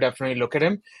start to definitely look at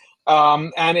him.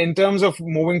 And in terms of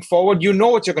moving forward, you know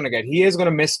what you're going to get. He is going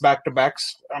to miss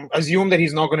back-to-backs. Assume that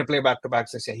he's not going to play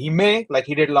back-to-backs this year. He may, like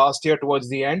he did last year towards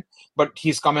the end, but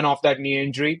he's coming off that knee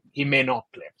injury. He may not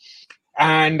play.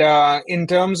 And in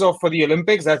terms of for the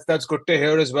Olympics, that's good to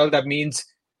hear as well. That means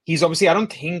he's obviously,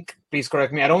 please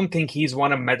correct me, I don't think he's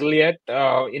won a medal yet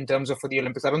in terms of for the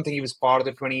Olympics. I don't think he was part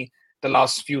of the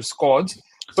last few squads.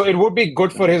 So it would be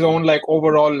good for his own like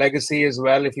overall legacy as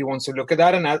well if he wants to look at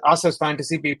that. And us as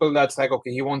fantasy people, that's like,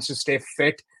 okay, he wants to stay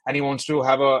fit and he wants to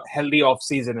have a healthy off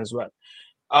season as well.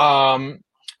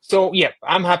 So yeah,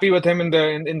 I'm happy with him in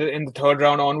the 3rd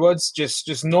round onwards.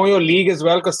 Just know your league as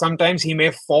well, because sometimes he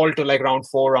may fall to like round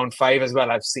 4, round 5 as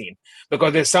well. I've seen,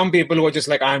 because there's some people who are just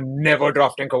like, I'm never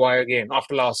drafting Kawhi again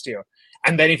after last year.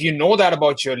 And then if you know that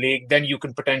about your league, then you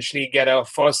can potentially get a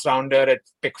 1st rounder at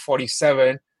pick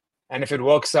 47, and if it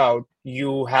works out,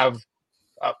 you have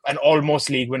an almost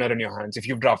league winner in your hands if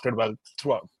you've drafted well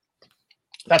throughout.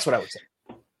 That's what I would say.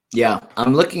 Yeah,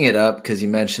 I'm looking it up because you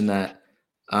mentioned that.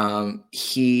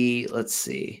 Let's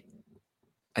see.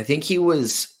 I think he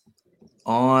was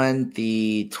on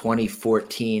the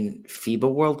 2014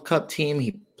 FIBA World Cup team.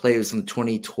 He plays on the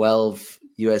 2012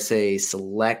 USA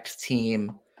Select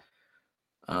team.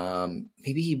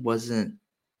 Maybe he wasn't.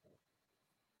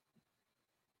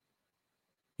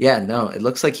 Yeah, no, it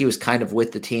looks like he was kind of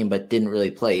with the team, but didn't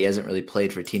really play. He hasn't really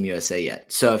played for Team USA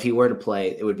yet. So if he were to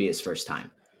play, it would be his first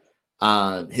time.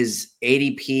 His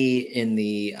ADP in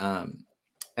the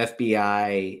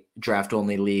FBI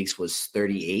draft-only leagues was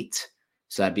 38.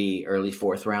 So that'd be early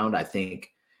 4th round. I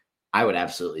think I would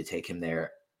absolutely take him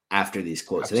there after these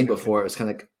quotes. Absolutely. I think before it was kind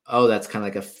of like, oh, that's kind of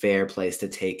like a fair place to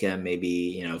take him.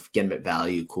 Maybe, get him at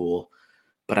value, cool.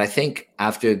 But I think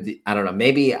after I don't know,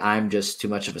 maybe I'm just too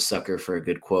much of a sucker for a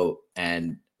good quote,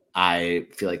 and I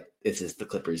feel like this is the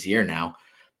Clippers' year now.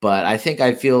 But I think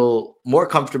I feel more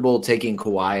comfortable taking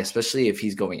Kawhi, especially if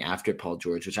he's going after Paul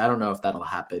George, which I don't know if that'll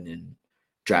happen in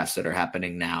drafts that are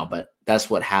happening now. But that's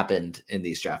what happened in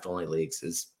these draft-only leagues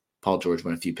is Paul George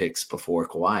went a few picks before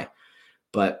Kawhi.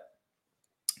 But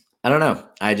I don't know.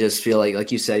 I just feel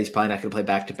like you said, he's probably not going to play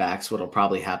back-to-backs. What'll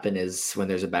probably happen is when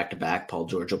there's a back-to-back, Paul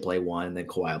George will play one, and then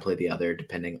Kawhi will play the other,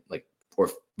 depending, or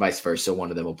vice versa.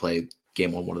 One of them will play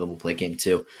game 1, one of them will play game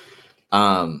 2.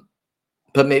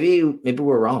 But maybe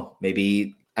we're wrong.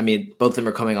 Maybe, both of them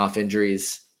are coming off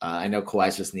injuries. I know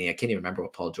Kawhi's was knee. I can't even remember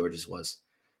what Paul George's was.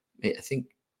 I think,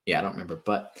 I don't remember.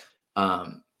 But I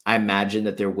imagine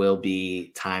that there will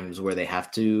be times where they have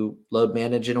to load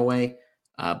manage in a way.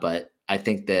 But I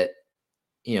think that,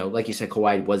 like you said,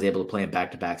 Kawhi was able to play in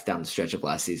back-to-backs down the stretch of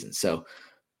last season. So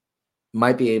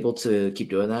might be able to keep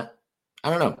doing that. I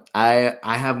don't know. I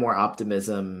have more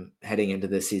optimism heading into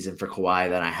this season for Kawhi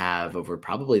than I have over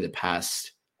probably the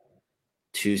past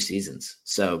 2 seasons.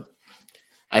 So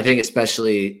I think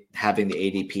especially having the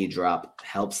ADP drop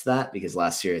helps that, because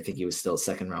last year I think he was still a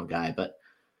second round guy, but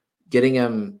getting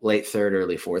him late third,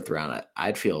 early fourth round,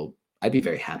 I'd be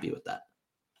very happy with that.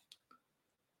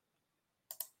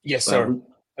 Yes, sir.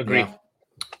 Agree. Yeah.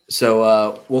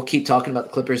 So we'll keep talking about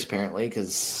the Clippers apparently,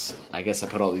 because I guess I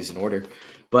put all these in order.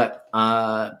 But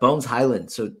Bones Highland,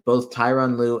 so both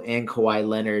Tyronn Lue and Kawhi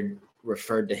Leonard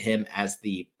referred to him as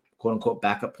the quote unquote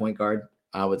backup point guard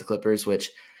with the Clippers, which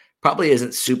probably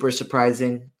isn't super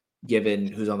surprising given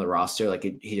who's on the roster. Like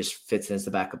he just fits in as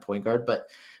the backup point guard. But,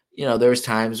 you know, there was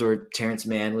times where Terrence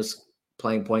Mann was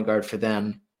playing point guard for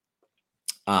them.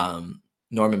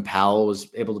 Norman Powell was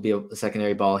able to be a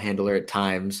secondary ball handler at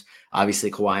times.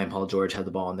 Obviously, Kawhi and Paul George had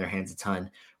the ball in their hands a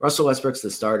ton. Russell Westbrook's the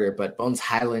starter, but Bones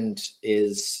Highland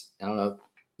is, I don't know,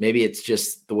 maybe it's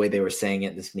just the way they were saying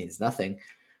it. This means nothing,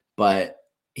 but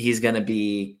he's going to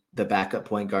be the backup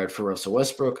point guard for Russell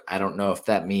Westbrook. I don't know if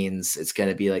that means it's going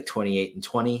to be like 28 and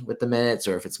 20 with the minutes,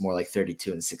 or if it's more like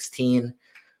 32 and 16,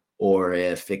 or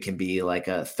if it can be like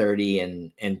a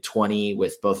 30 and 20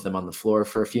 with both of them on the floor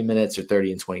for a few minutes, or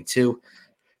 30 and 22.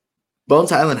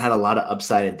 Bones Highland had a lot of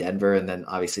upside in Denver, and then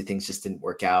obviously things just didn't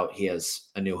work out. He has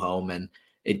a new home, and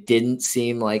it didn't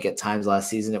seem like at times last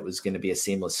season it was going to be a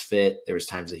seamless fit. There was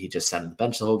times that he just sat on the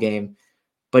bench the whole game,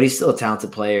 but he's still a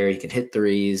talented player. He can hit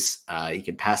threes. He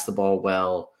can pass the ball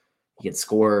well. He can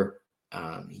score.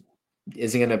 He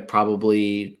isn't going to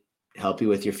probably help you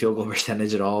with your field goal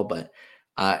percentage at all, but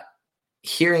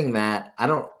hearing that,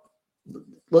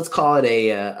 let's call it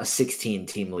a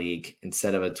 16-team league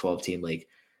instead of a 12-team league.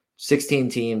 16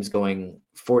 teams going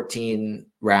 14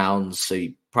 rounds, so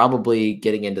you probably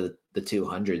getting into the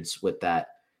 200s with that.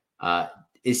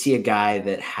 Is he a guy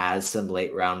that has some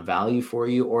late round value for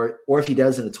you, or if he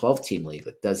does in a 12-team league,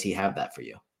 does he have that for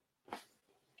you?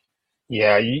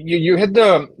 Yeah, you hit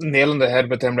the nail on the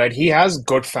head with him, right? He has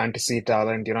good fantasy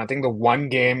talent. I think the one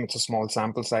game, it's a small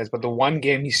sample size, but the one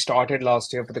game he started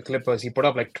last year for the Clippers, he put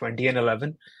up like 20 and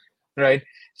 11, right?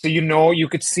 So you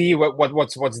could see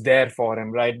what's there for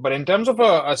him, right? But in terms of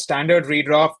a standard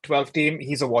redraft 12 team,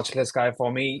 he's a watch list guy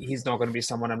for me. He's not going to be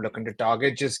someone I'm looking to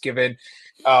target, just given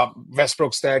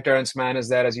Westbrook's there, Terrence Mann is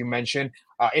there, as you mentioned.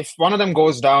 If one of them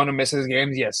goes down and misses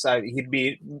games, yes, he'd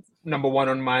be number one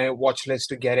on my watch list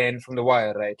to get in from the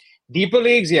wire, right? Deeper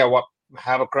leagues, yeah,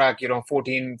 have a crack,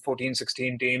 14,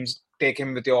 16 teams. Take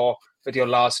him with your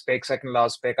last pick, second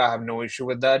last pick. I have no issue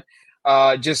with that.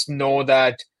 Just know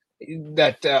that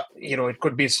it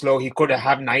could be slow. He could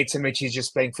have nights in which he's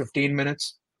just playing 15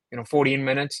 minutes, 14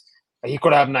 minutes. He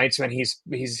could have nights when he's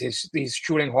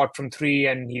shooting hot from three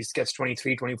and he gets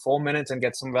 23, 24 minutes and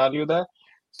gets some value there.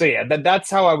 So yeah,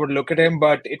 that's how I would look at him.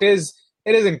 But it is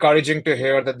encouraging to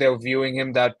hear that they're viewing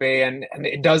him that way, and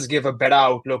it does give a better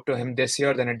outlook to him this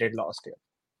year than it did last year.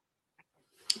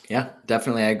 Yeah,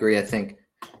 definitely. I agree. I think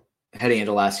heading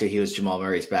into last year, he was Jamal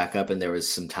Murray's backup, and there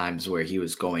was some times where he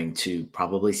was going to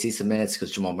probably see some minutes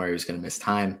because Jamal Murray was going to miss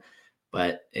time,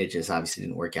 but it just obviously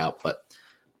didn't work out. But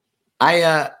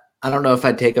I don't know if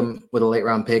I'd take him with a late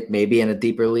round pick, maybe in a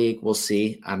deeper league. We'll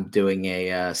see. I'm doing a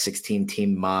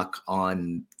 16-team mock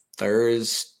on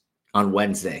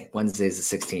Wednesday.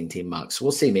 Wednesday's a 16-team mock, so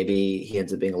we'll see. Maybe he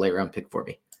ends up being a late round pick for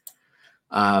me.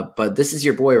 But this is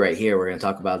your boy right here. We're going to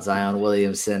talk about Zion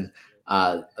Williamson.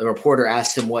 A reporter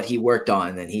asked him what he worked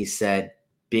on, and he said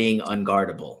being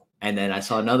unguardable. And then I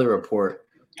saw another report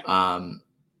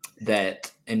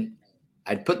that, and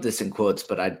I'd put this in quotes,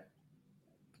 but I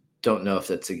don't know if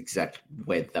that's the exact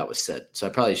way that was said. So I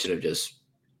probably should have just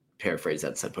paraphrased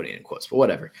that instead of putting it in quotes, but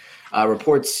whatever.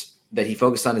 Reports that he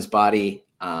focused on his body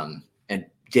and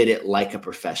did it like a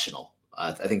professional.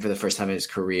 I think for the first time in his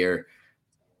career,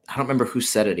 I don't remember who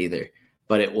said it either,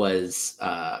 but it was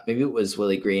maybe it was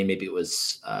Willie Green, maybe it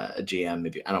was a GM,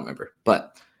 maybe I don't remember,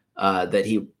 but that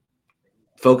he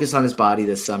focused on his body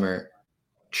this summer,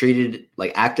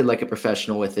 acted like a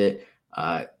professional with it.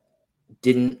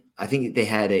 I think they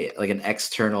had an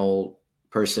external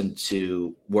person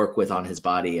to work with on his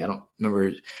body. I don't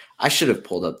remember. I should have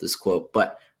pulled up this quote,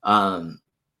 but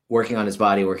working on his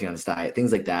body, working on his diet,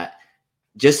 things like that,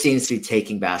 just seems to be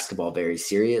taking basketball very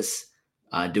serious,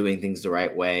 doing things the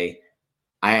right way.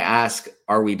 I ask,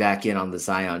 are we back in on the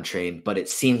Zion train? But it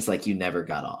seems like you never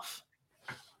got off.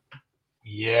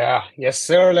 Yeah. Yes,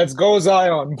 sir. Let's go,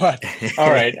 Zion. But all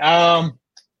right.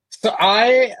 So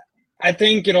I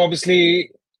think,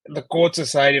 obviously the quotes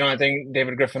aside, I think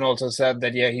David Griffin also said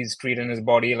that, yeah, he's treating his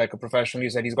body like a professional. He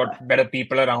said he's got better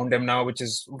people around him now, which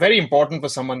is very important for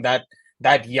someone that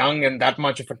young and that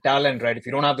much of a talent, right? If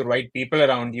you don't have the right people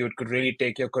around you, it could really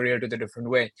take your career to the different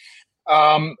way.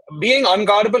 Being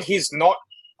unguardable, he's not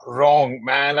wrong,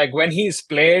 man. Like when he's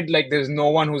played, like there's no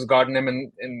one who's gotten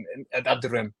him at the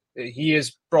rim. He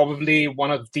is probably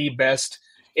one of the best,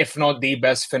 if not the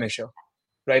best finisher.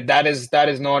 Right? That is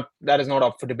not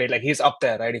up for debate. Like he's up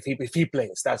there, right? If he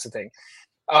plays, that's the thing.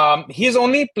 He's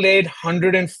only played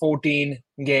 114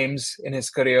 games in his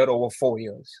career over 4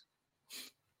 years.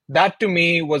 That to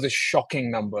me was a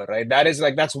shocking number, right? That's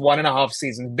 1.5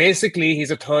 seasons. Basically,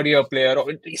 he's a third-year player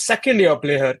or second-year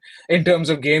player in terms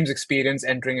of games experience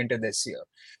entering into this year.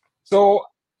 So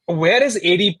where his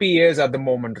ADP is at the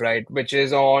moment, right? Which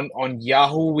is on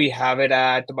Yahoo, we have it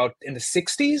at about in the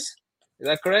 60s. Is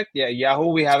that correct? Yeah, Yahoo,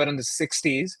 we have it in the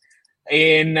 60s.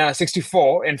 In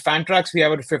 64, in Fantrax, we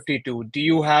have it at 52. Do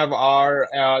you have our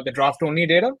the draft only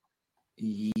data?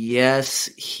 Yes,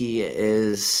 he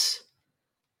is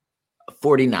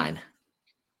 49.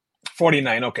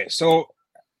 49. Okay. So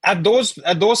at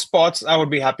those spots, I would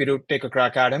be happy to take a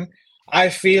crack at him. I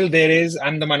feel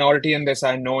I'm the minority in this,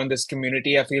 I know in this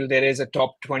community. I feel there is a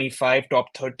top 25,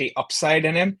 top 30 upside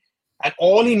in him. And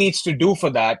all he needs to do for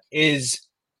that is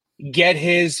get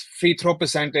his free throw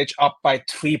percentage up by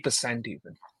 3%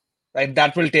 even. Right?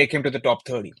 That will take him to the top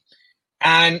 30.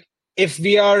 And if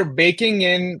we are baking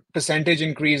in percentage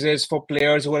increases for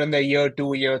players who are in their year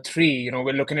 2, year 3,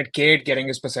 we're looking at Cade getting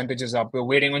his percentages up. We're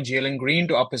waiting on Jalen Green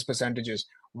to up his percentages.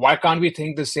 Why can't we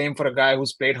think the same for a guy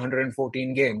who's played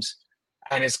 114 games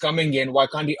and is coming in? Why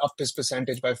can't he up his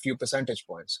percentage by a few percentage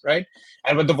points, right?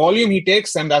 And with the volume he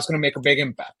takes, then that's going to make a big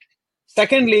impact.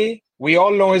 Secondly, we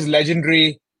all know his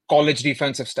legendary college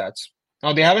defensive stats.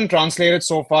 Now, they haven't translated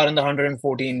so far in the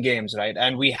 114 games, right?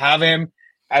 And we have him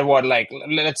at what, like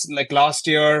last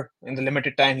year in the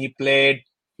limited time he played,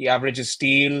 he averages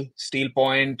steal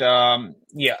point,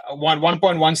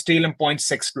 1.1 steal and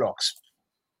 0.6 blocks.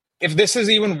 If this is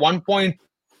even 1.2,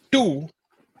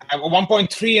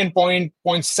 1.3 and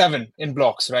 0.7 in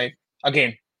blocks, right?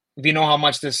 Again, we know how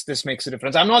much this makes a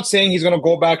difference. I'm not saying he's going to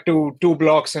go back to 2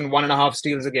 blocks and 1.5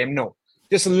 steals a game. No,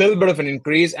 just a little bit of an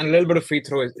increase and a little bit of free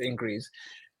throw increase.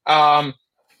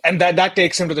 And that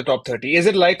takes him to the top 30. Is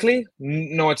it likely?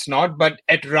 No, it's not. But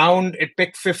at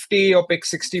pick 50 or pick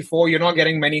 64, you're not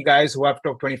getting many guys who have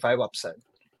top 25 upside.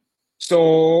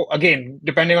 So again,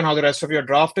 depending on how the rest of your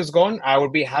draft is gone, I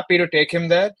would be happy to take him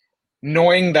there,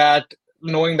 knowing that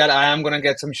I am going to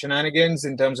get some shenanigans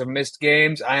in terms of missed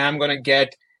games. I am going to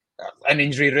get an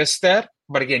injury risk there.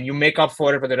 But again, you make up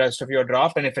for it for the rest of your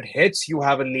draft. And if it hits, you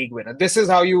have a league winner. This is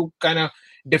how you kind of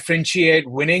differentiate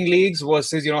winning leagues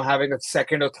versus, having a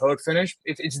second or third finish.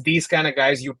 It's these kind of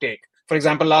guys you take. For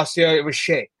example, last year it was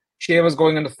Shea. Shea was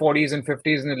going in the 40s and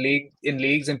 50s in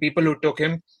leagues, and people who took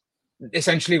him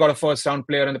essentially got a first round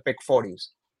player in the pick 40s,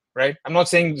 right? I'm not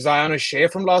saying Zion is Shea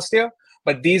from last year,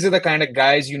 but these are the kind of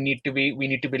guys we need to be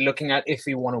looking at if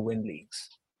we want to win leagues.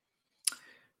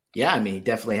 Yeah, I mean, he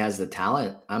definitely has the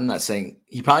talent. I'm not saying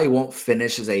he probably won't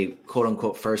finish as a quote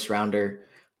unquote first rounder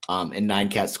in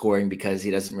 9-cat scoring because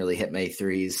he doesn't really hit many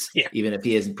threes. Yeah. Even if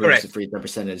he has improved the free throw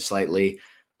percentage slightly,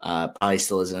 probably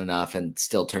still isn't enough and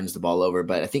still turns the ball over.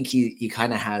 But I think he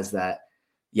kind of has that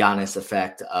Giannis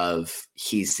effect of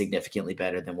he's significantly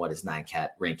better than what his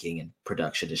 9-cat ranking and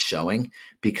production is showing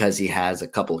because he has a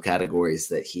couple of categories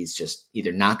that he's just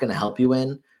either not going to help you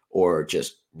in or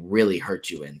just really hurt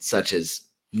you in, such as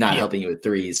not helping you with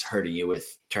threes, hurting you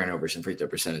with turnovers and free throw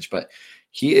percentage. But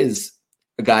he is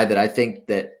a guy that I think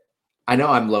that I know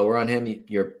I'm lower on him.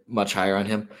 You're much higher on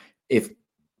him.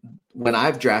 When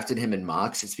I've drafted him in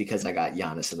mocks, it's because I got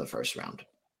Giannis in the first round.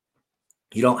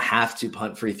 You don't have to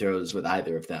punt free throws with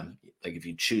either of them. Like if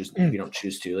you don't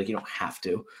choose to, like you don't have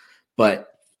to. But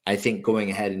I think going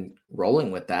ahead and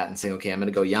rolling with that and saying, okay, I'm going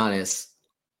to go Giannis.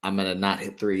 I'm going to not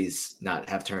hit threes, not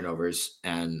have turnovers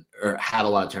or have a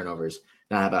lot of turnovers,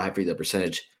 not have a high free throw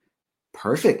percentage.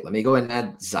 Perfect. Let me go ahead and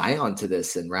add Zion to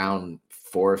this in round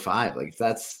 4 or 5. Like if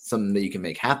that's something that you can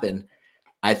make happen,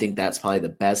 I think that's probably the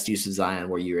best use of Zion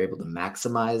where you're able to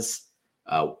maximize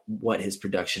what his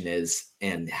production is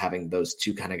and having those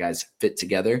two kind of guys fit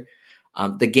together.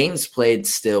 The games played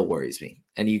still worries me,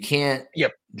 and you can't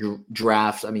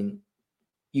draft. I mean,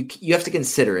 you have to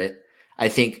consider it, I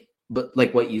think, but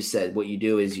like what you said, what you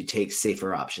do is you take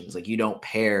safer options. Like you don't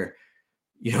pair,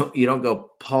 you don't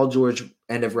go Paul George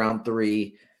end of round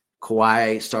 3,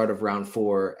 Kawhi start of round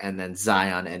 4, and then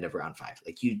Zion end of round 5.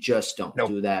 Like you just don't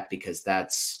do that because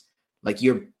that's like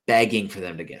you're begging for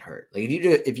them to get hurt. Like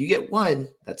if you get one,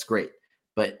 that's great.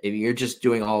 But if you're just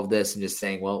doing all of this and just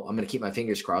saying, well, I'm going to keep my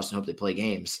fingers crossed and hope they play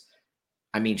games.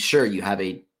 I mean, sure, you have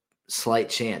a slight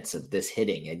chance of this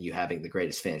hitting and you having the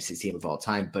greatest fantasy team of all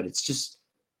time, but it's just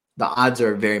the odds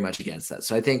are very much against that.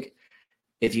 So I think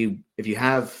if you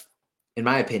have, in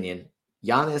my opinion,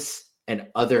 Giannis and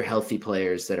other healthy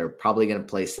players that are probably going to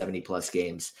play 70 plus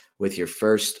games with your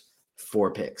first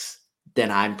 4 picks,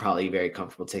 then I'm probably very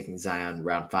comfortable taking Zion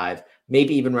round 5,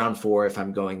 maybe even round 4 if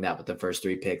I'm going that with the first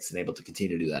 3 picks and able to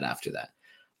continue to do that after that.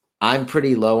 I'm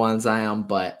pretty low on Zion,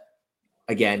 but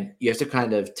again, you have to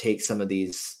kind of take some of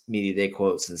these media day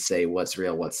quotes and say what's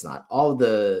real, what's not. All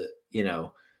the,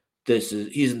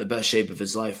 he's in the best shape of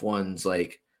his life ones,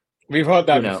 like, we've heard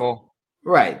that before.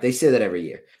 Right. They say that every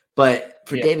year. But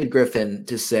for David Griffin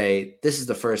to say this is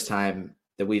the first time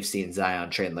that we've seen Zion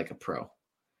train like a pro.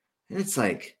 And it's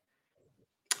like,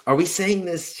 are we saying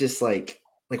this just like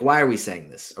why are we saying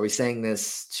this? Are we saying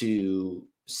this to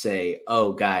say,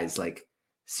 oh guys, like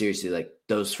seriously, like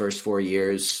those first 4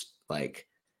 years, like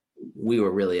we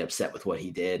were really upset with what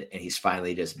he did and he's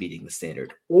finally just meeting the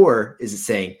standard? Or is it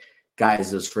saying,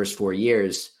 guys, those first 4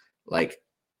 years, like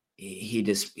he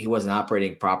wasn't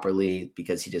operating properly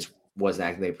because he just wasn't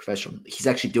acting like a professional. He's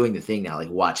actually doing the thing now, like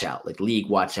watch out, like league,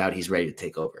 watch out. He's ready to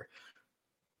take over.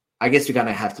 I guess we kind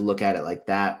of have to look at it like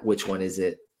that. Which one is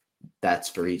it? That's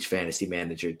for each fantasy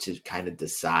manager to kind of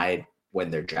decide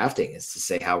when they're drafting, is to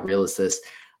say, how real is this?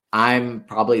 I'm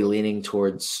probably leaning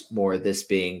towards more this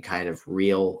being kind of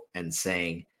real and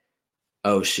saying,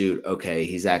 oh shoot, okay,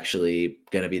 he's actually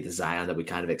going to be the Zion that we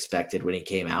kind of expected when he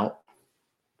came out.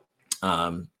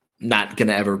 Not going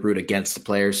to ever root against the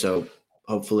player, so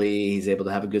hopefully he's able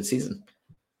to have a good season.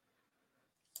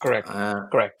 Correct.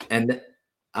 And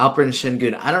Alperen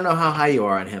Şengün, I don't know how high you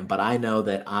are on him, but I know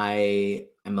that I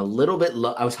am a little bit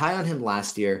low. I was high on him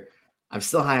last year. I'm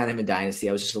still high on him in Dynasty.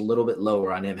 I was just a little bit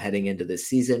lower on him heading into this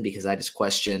season because I just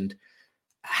questioned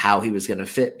how he was going to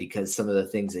fit, because some of the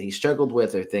things that he struggled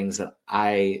with are things that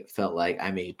I felt like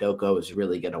Ime Udoka was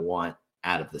really going to want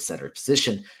out of the center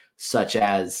position, such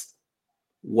as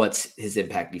what's his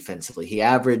impact defensively. He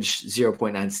averaged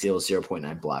 0.9 steals,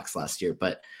 0.9 blocks last year,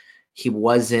 but he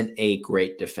wasn't a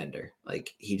great defender.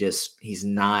 Like he's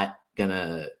not going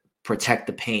to protect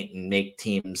the paint and make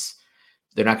teams,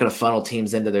 they're not going to funnel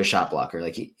teams into their shot blocker.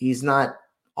 Like he's not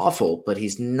awful, but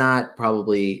he's not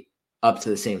probably up to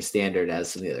the same standard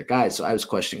as some of the other guys. So I was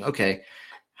questioning, okay,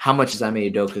 how much is Ime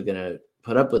Udoka going to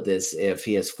put up with this if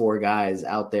he has 4 guys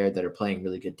out there that are playing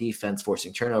really good defense,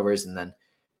 forcing turnovers, and then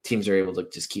teams are able to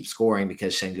just keep scoring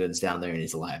because Şengün's down there and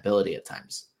he's a liability at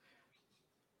times.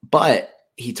 But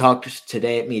he talked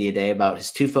today at Media Day about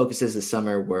his 2 focuses this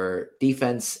summer were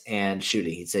defense and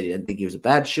shooting. He said he didn't think he was a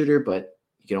bad shooter, but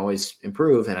you can always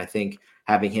improve. And I think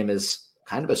having him as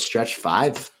kind of a stretch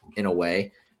 5 in a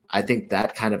way, I think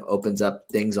that kind of opens up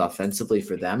things offensively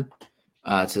for them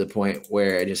to the point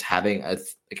where just having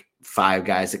 5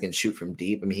 guys that can shoot from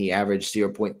deep. I mean, he averaged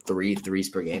 0.3 threes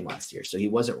per game last year, so he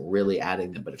wasn't really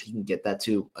adding them. But if he can get that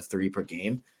to a 3 per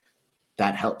game,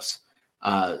 that helps.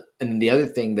 And the other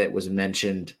thing that was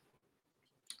mentioned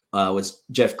was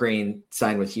Jeff Green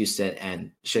signed with Houston,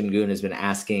 and Şengün has been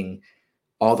asking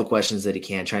all the questions that he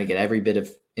can, trying to get every bit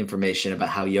of information about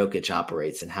how Jokic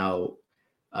operates and how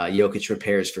Jokic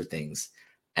prepares for things.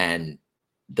 And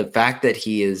the fact that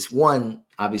he is, one,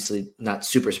 obviously not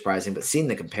super surprising, but seeing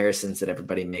the comparisons that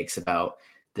everybody makes about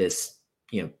this,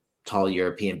 tall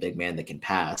European big man that can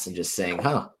pass, and just saying,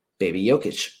 baby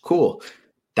Jokic, cool.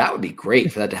 That would be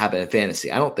great for that to happen in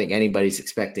fantasy. I don't think anybody's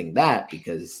expecting that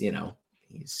because,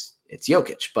 it's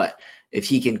Jokic. But if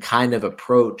he can kind of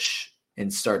approach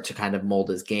and start to kind of mold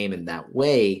his game in that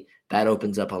way, that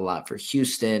opens up a lot for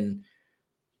Houston.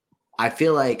 I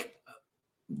feel like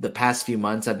the past few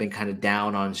months I've been kind of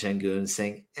down on Şengün,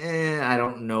 saying, I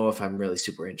don't know if I'm really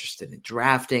super interested in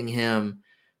drafting him,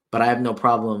 but I have no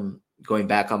problem going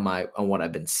back on what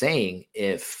I've been saying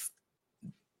if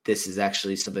this is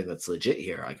actually something that's legit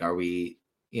here. Like, are we,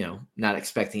 not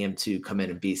expecting him to come in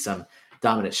and be some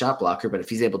dominant shot blocker, but if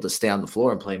he's able to stay on the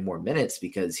floor and play more minutes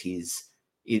because he's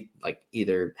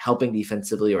either helping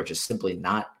defensively or just simply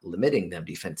not limiting them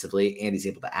defensively, and he's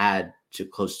able to add to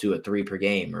close to a 3 per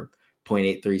game or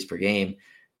 0.8 threes per game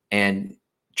and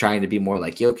trying to be more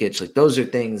like Jokic, like those are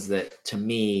things that to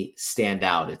me stand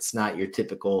out. It's not your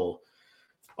typical,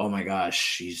 oh my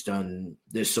gosh, he's done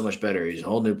this so much better, he's a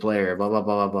whole new player, blah, blah,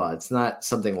 blah, blah, blah. It's not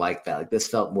something like that. Like, this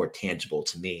felt more tangible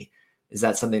to me. Is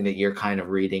that something that you're kind of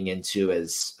reading into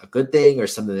as a good thing, or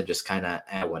something that just kind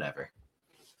of whatever?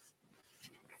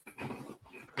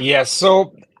 Yeah,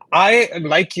 so I,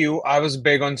 like you, I was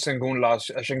big on Şengün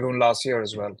last year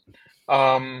as well.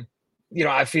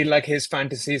 I feel like his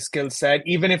fantasy skill set,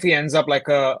 even if he ends up like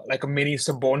a mini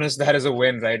Sabonis, that is a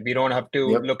win, right? We don't have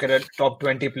to look at a top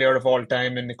 20 player of all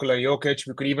time in Nikola Jokic.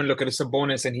 We could even look at a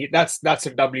Sabonis, and that's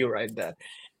a W right there.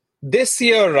 this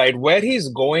year, right, where he's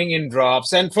going in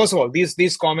drafts, and first of all,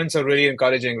 these comments are really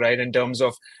encouraging, right, in terms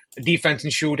of defense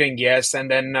and shooting, yes,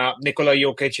 and then Nikola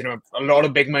Jokic, a lot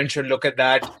of big men should look at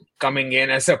that coming in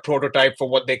as a prototype for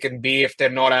what they can be if they're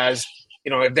not as,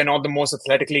 if they're not the most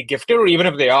athletically gifted, or even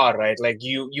if they are, right, like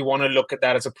you want to look at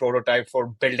that as a prototype for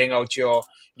building out your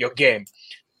game.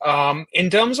 In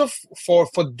terms of for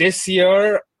this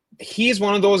year, he's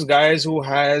one of those guys who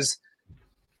has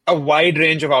a wide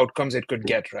range of outcomes it could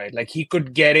get, right? Like he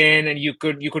could get in and you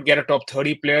could get a top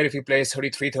 30 player if he plays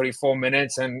 33, 34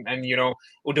 minutes and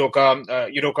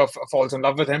Udoka falls in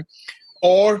love with him.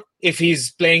 Or if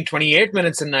he's playing 28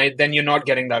 minutes a night, then you're not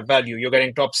getting that value. You're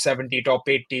getting top 70, top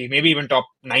 80, maybe even top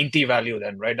 90 value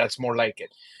then, right? That's more like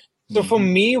it. So for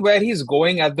Mm-hmm. me, where he's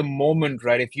going at the moment,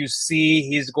 right? If you see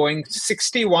he's going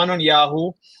 61 on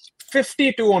Yahoo,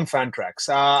 52 on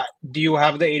Fantrax. Do you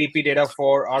have the ADP data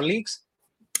for our leagues?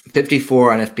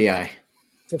 54 on FBI.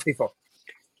 54.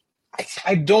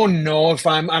 I don't know if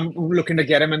I'm looking to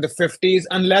get him in the 50s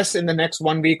unless in the next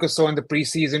 1 week or so in the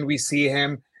preseason we see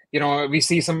him, we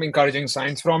see some encouraging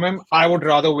signs from him. I would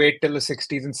rather wait till the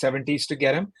 60s and 70s to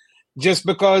get him, just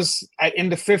because in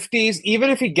the 50s, even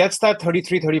if he gets that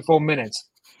 33, 34 minutes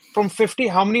from 50,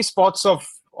 how many spots of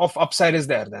upside is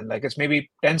there then? Like it's maybe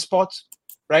 10 spots,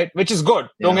 right? Which is good.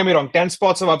 Don't Yeah. get me wrong. 10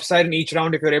 spots of upside in each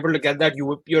round. If you're able to get that,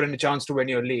 you're in a chance to win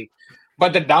your league.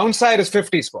 But the downside is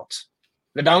 50 spots.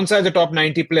 The downside is the top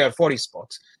 90 player, 40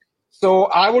 spots. So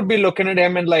I would be looking at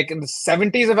him in the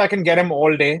 70s if I can get him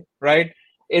all day, right?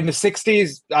 In the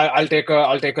 60s, I'll take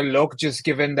a look, just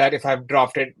given that if I've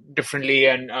drafted differently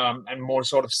and more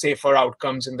sort of safer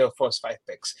outcomes in the first 5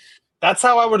 picks. That's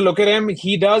how I would look at him.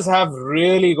 He does have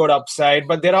really good upside,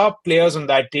 but there are players on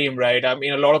that team, right? I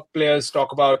mean, a lot of players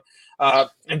talk about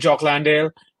Jock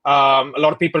Landale. A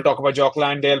lot of people talk about Jock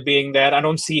Landale being there. I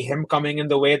don't see him coming in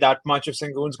the way that much of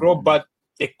Sengun's growth, but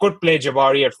they could play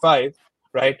Jabari at 5,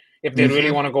 right? If they really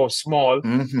Mm-hmm. want to go small.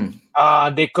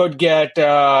 Mm-hmm. They could get.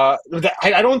 I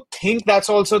don't think that's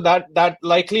also that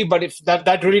likely, but if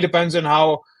that really depends on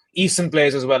how Eason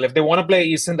plays as well. If they want to play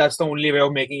Eason, that's the only way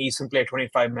of making Eason play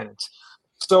 25 minutes.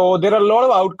 So there are a lot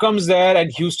of outcomes there, and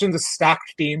Houston's a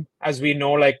stacked team, as we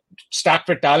know, like stacked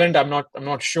with talent. I'm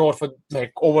not sure for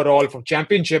like overall for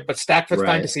championship, but stacked with Right.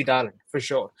 fantasy talent for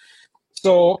sure.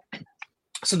 So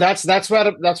that's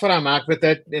where I'm at with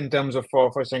it in terms of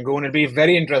for Sengun. It'd be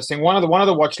very interesting. One of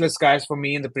the watch list guys for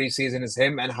me in the preseason is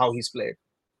him and how he's played.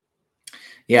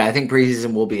 Yeah, I think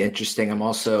preseason will be interesting. I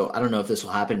don't know if this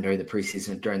will happen during the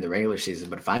preseason, during the regular season,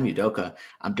 but if I'm Udoka,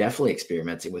 I'm definitely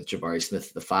experimenting with Jabari Smith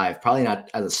at the 5. Probably not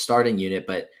as a starting unit,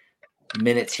 but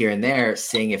minutes here and there,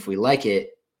 seeing if we like it.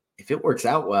 If it works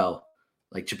out well,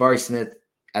 like Jabari Smith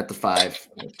at the 5,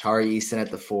 Tari Eason at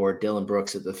the 4, Dylan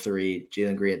Brooks at the 3,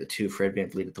 Jalen Green at the 2, Fred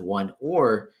VanVleet at the 1,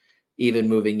 or even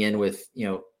moving in with,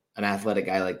 an athletic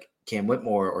guy like Cam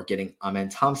Whitmore or getting Amen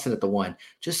Thompson at the 1,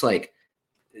 just like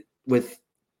with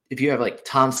if you have like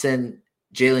Thompson,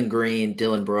 Jalen Green,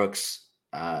 Dylan Brooks,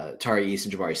 Tari Eason,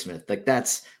 Jabari Smith, like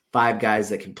that's 5 guys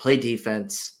that can play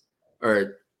defense,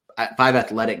 or 5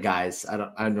 athletic guys.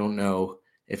 I don't know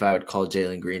if I would call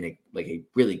Jalen Green a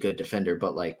really good defender,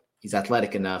 but like he's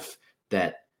athletic enough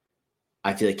that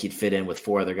I feel like he'd fit in with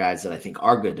 4 other guys that I think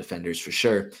are good defenders for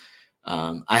sure.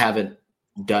 I haven't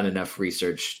done enough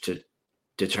research to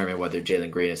determine whether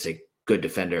Jalen Green is a good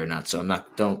defender or not, so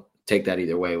don't take that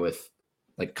either way with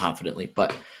like confidently,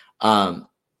 but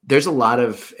there's a lot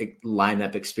of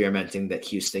lineup experimenting that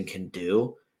Houston can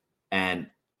do. And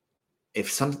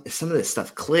if some of this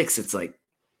stuff clicks, it's like,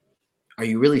 are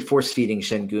you really force feeding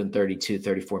Sengun 32,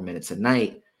 34 minutes a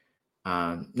night?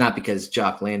 Not because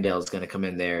Jock Landale is going to come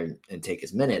in there and take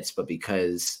his minutes, but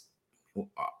because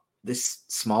this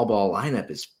small ball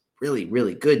lineup is really,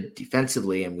 really good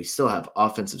defensively, and we still have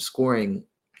offensive scoring,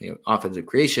 offensive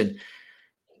creation.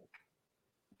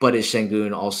 But is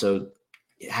Sengun also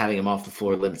having him off the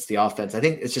floor limits the offense? I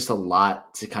think it's just a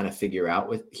lot to kind of figure out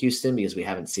with Houston because we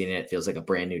haven't seen it. It feels like a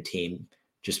brand new team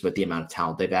just with the amount of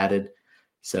talent they've added.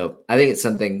 So I think it's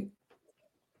something,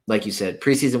 like you said,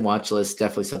 preseason watch list,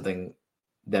 definitely something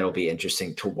that'll be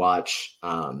interesting to watch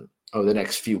over the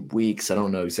next few weeks. I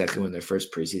don't know exactly when their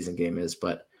first preseason game is,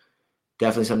 but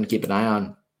definitely something to keep an eye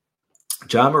on.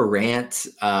 John Morant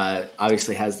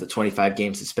obviously has the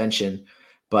 25-game suspension,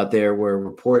 but there were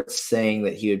reports saying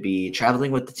that he would be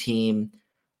traveling with the team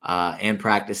and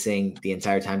practicing the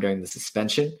entire time during the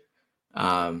suspension.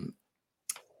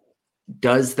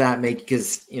 Does that make,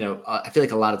 because, I feel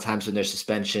like a lot of times when there's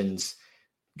suspensions,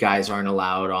 guys aren't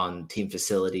allowed on team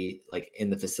facility, like in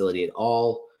the facility at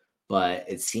all. But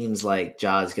it seems like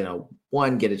Ja's going to,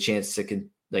 one, get a chance to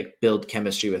like build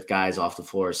chemistry with guys off the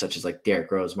floor, such as like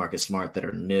Derrick Rose, Marcus Smart, that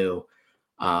are new,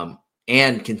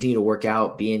 and continue to work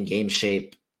out, be in game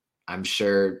shape. I'm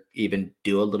sure even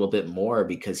do a little bit more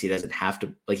because he doesn't have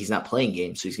to, like, he's not playing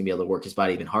games, so he's gonna be able to work his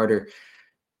body even harder.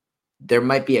 There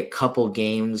might be a couple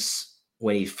games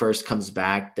when he first comes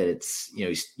back that it's,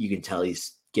 you can tell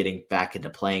he's getting back into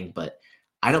playing, but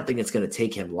I don't think it's going to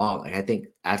take him long. Like, I think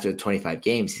after the 25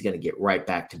 games, he's going to get right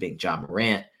back to being John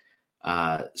Morant.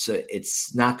 So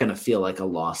it's not going to feel like a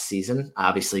lost season.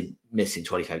 Obviously, missing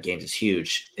 25 games is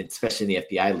huge, especially in the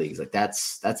FBI leagues. Like,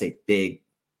 that's a big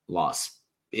loss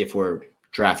if we're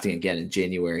drafting again in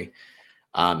January.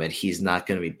 And he's not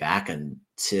going to be back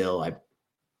until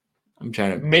I'm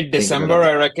trying to mid-December,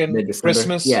 I reckon. Mid-December,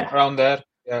 Christmas, around there.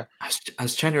 Yeah, I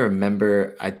was trying to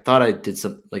remember. I thought I did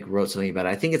wrote something about it.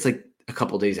 I think it's like a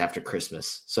couple days after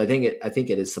Christmas. So I think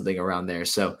it is something around there.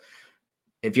 So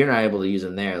if you're not able to use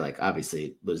him there, like, obviously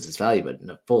it loses value, but in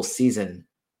a full season,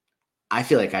 I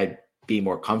feel like I'd be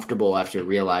more comfortable after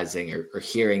realizing or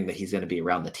hearing that he's going to be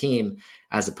around the team,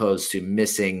 as opposed to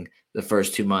missing the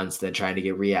first 2 months, then trying to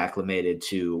get reacclimated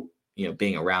to,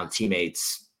 being around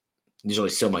teammates. There's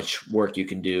only so much work you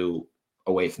can do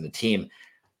away from the team.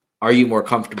 Are you more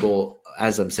comfortable,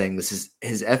 as I'm saying, his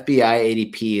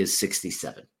FBI ADP is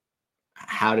 67.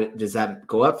 Does that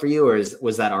go up for you, or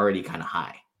was that already kind of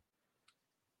high?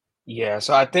 Yeah,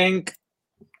 so I think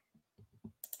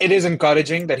it is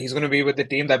encouraging that he's going to be with the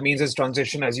team. That means his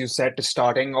transition, as you said, to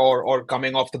starting or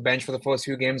coming off the bench for the first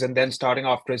few games and then starting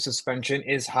after his suspension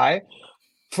is high.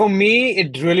 For me,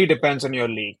 it really depends on your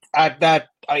league. At that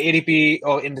ADP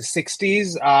or in the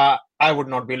 60s, I would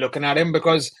not be looking at him,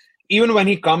 because even when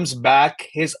he comes back,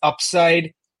 his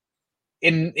upside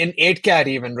in 8 cat,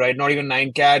 even, right, not even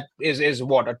 9 cat, is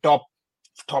what, a top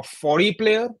 40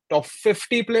 player, top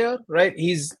 50 player, right?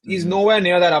 He's nowhere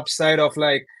near that upside of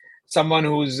like someone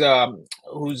who's going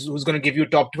to give you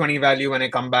top 20 value when they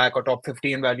come back, or top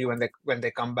 15 value when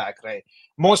they come back, right?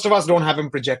 Most of us don't have him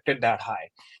projected that high.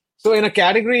 So in a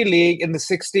category league in the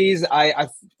 60s, I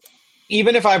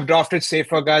even if I've drafted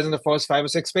safer guys in the first 5 or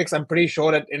 6 picks, I'm pretty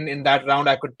sure that in that round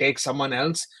I could take someone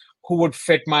else who would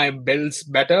fit my builds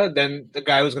better than the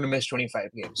guy who's going to miss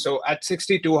 25 games. So at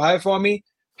 60, too high for me.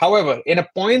 However, in a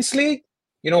points league,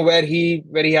 where he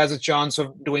has a chance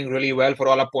of doing really well, for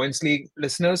all our points league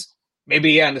listeners,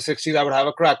 maybe, in the 60s I would have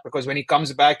a crack, because when he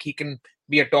comes back, he can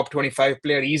be a top 25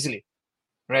 player easily,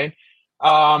 right?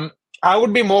 I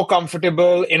would be more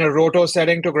comfortable in a roto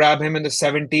setting to grab him in the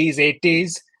 70s,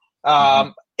 80s.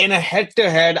 In a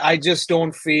head-to-head, I just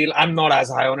don't feel, I'm not as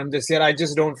high on him this year. I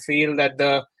just don't feel that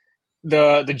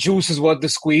the juice is worth the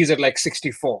squeeze at like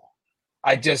 64.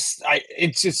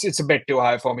 It's a bit too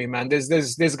high for me, man.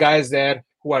 There's guys there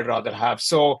who I'd rather have.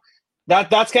 So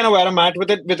that's kind of where I'm at with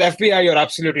it. With FBI, you're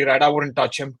absolutely right. I wouldn't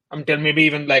touch him until maybe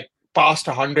even like past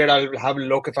 100. I'll have a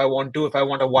look if I want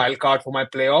a wild card for my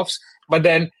playoffs. But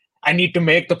then I need to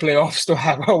make the playoffs to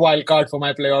have a wild card for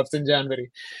my playoffs in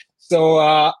January.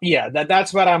 So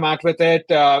that's where I'm at with it.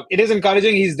 It is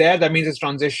encouraging he's there. That means his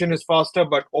transition is faster.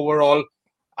 But overall,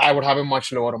 I would have him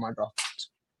much lower on my draft.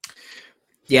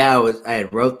 Yeah, I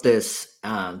had wrote this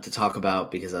to talk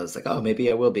about, because I was like, oh, maybe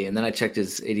I will be. And then I checked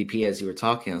his ADP as you were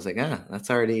talking. I was like, that's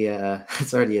already a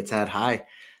tad high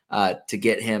to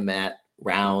get him at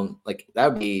round. Like,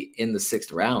 that would be in the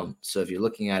 6th round. So if you're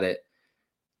looking at it,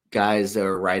 guys that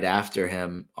are right after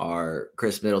him are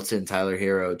Chris Middleton, Tyler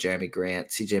Hero, Jeremy Grant,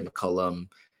 CJ McCollum,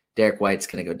 Derek White's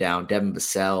going to go down, Devin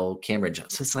Vassell, Cameron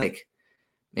Johnson. So it's like,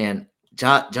 man,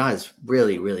 Ja is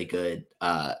really, really good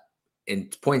in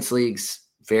points leagues.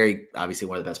 Very obviously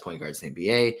one of the best point guards in the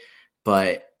NBA,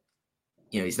 but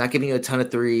he's not giving you a ton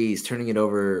of threes. He's turning it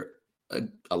over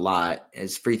a lot.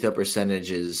 His free throw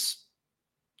percentage is,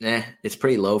 it's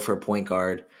pretty low for a point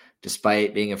guard.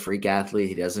 Despite being a freak athlete,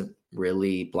 he doesn't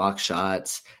really block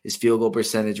shots. His field goal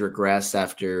percentage regressed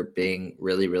after being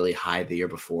really, really high the year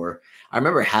before. I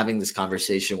remember having this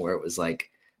conversation where it was like,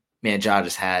 man, Ja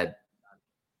just had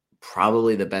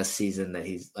probably the best season, that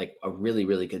he's like a really,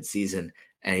 really good season,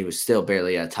 and he was still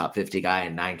barely a top 50 guy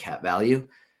in 9 cap value.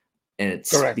 And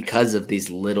it's correct, because of these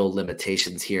little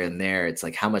limitations here and there. It's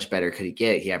like, how much better could he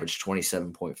get? He averaged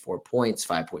 27.4 points,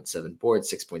 5.7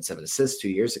 boards, 6.7 assists 2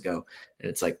 years ago. And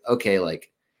it's like, okay,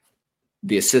 like,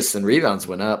 the assists and rebounds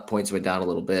went up, points went down a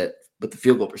little bit, but the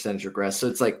field goal percentage regressed. So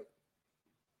it's like,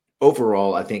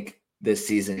 overall, I think this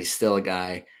season he's still a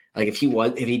guy. Like, if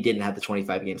he didn't have the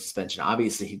 25 game suspension,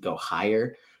 obviously he'd go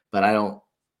higher, but I don't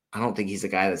think he's a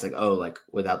guy that's like, oh, like,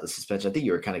 without the suspension. I think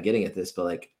you were kind of getting at this, but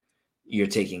like, you're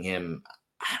taking him,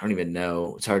 I don't even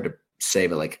know. It's hard to say,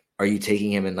 but like, are you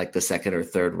taking him in like the 2nd or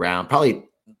 3rd round? Probably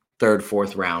 3rd,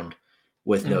 4th round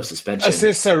with no suspension.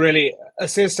 Assists are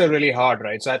really hard,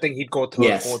 right? So I think he'd go third,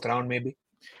 Yes. fourth round, maybe.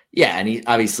 Yeah, and he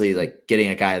obviously like getting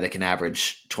a guy that can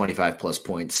average 25 plus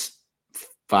points,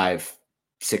 5,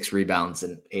 6 rebounds,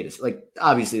 and 8 assists. Like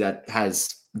obviously that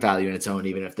has value in its own,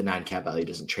 even if the 9 cap value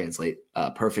doesn't translate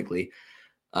perfectly.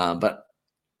 But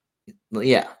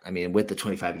yeah, I mean, with the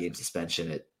 25 game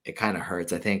suspension, it kind of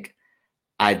hurts. I think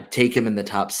I'd take him in the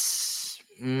top.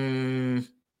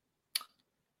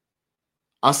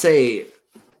 I'll say,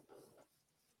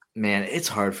 man, it's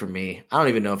hard for me. I don't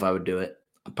even know if I would do it.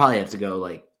 I'd probably have to go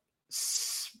like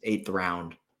 8th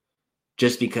round,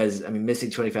 just because I mean,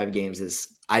 missing 25 games is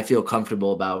I feel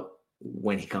comfortable about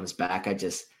when he comes back.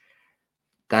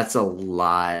 That's a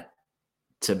lot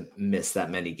to miss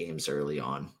that many games early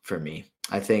on for me.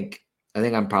 I think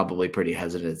I'm probably pretty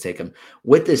hesitant to take him.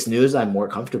 With this news, I'm more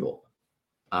comfortable.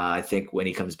 I think when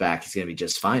he comes back, he's going to be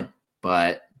just fine.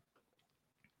 But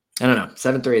I don't know,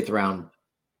 7th or 8th round,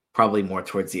 probably more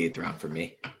towards the 8th round for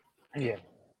me. Yeah,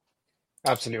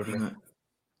 absolutely.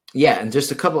 Yeah, and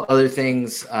just a couple other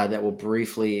things that we'll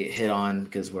briefly hit on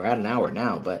because we're at an hour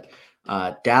now. But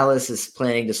Dallas is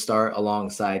planning to start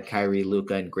alongside Kyrie,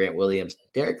 Luka, and Grant Williams,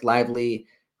 Derek Lively,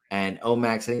 and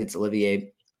Omax. I think it's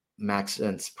Olivier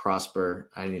Maxence Prosper.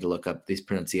 I need to look up these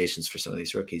pronunciations for some of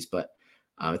these rookies, but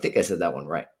I think I said that one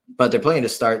right. But they're planning to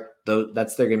start, though. They're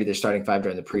going to be their starting 5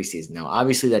 during the preseason. Now,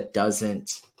 obviously, that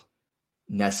doesn't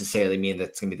necessarily mean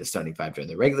that's going to be the starting 5 during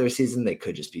the regular season. They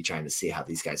could just be trying to see how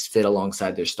these guys fit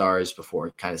alongside their stars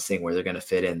before kind of seeing where they're going to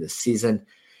fit in this season.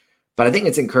 But I think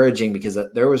it's encouraging because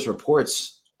there was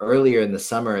reports earlier in the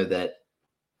summer that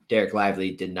Derek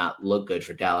Lively did not look good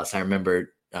for Dallas. I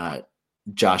remember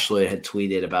Josh Lloyd had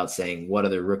tweeted about saying what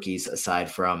other rookies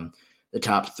aside from the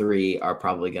top 3 are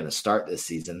probably going to start this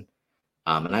season.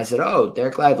 And I said, "Oh,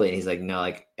 Derek Lively," and he's like, "No,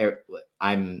 like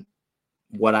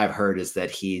what I've heard is that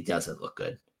he doesn't look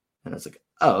good." And I was like,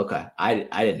 "Oh, okay. I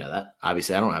didn't know that.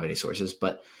 Obviously, I don't have any sources,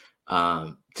 but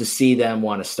to see them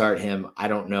want to start him, I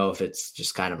don't know if it's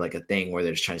just kind of like a thing where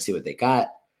they're just trying to see what they got.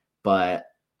 But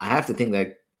I have to think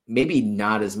that maybe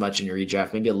not as much in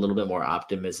redraft, maybe a little bit more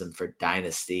optimism for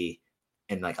Dynasty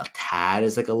and like a tad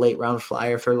as like a late round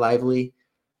flyer for Lively.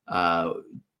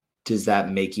 Does that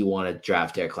make you want to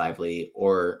draft Derek Lively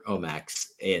or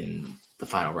Omax in the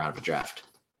final round of the draft?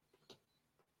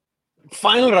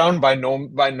 Final round by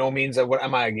no means what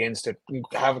am I against it.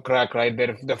 Have a crack right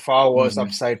there. The far worst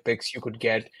upside picks you could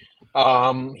get.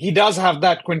 He does have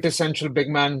that quintessential big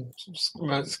man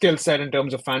skill set in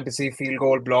terms of fantasy, field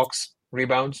goal, blocks,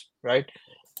 rebounds, right?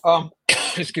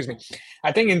 Excuse me.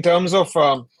 I think in terms of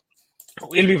it'll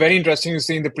be very interesting to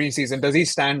see in the preseason. Does he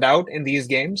stand out in these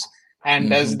games?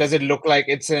 And does it look like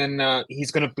it's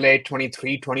he's going to play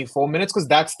 23, 24 minutes? Because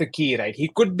that's the key, right? He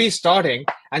could be starting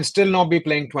and still not be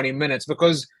playing 20 minutes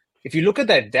because if you look at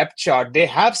that depth chart, they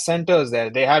have centers there.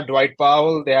 They have Dwight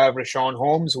Powell, they have Rashawn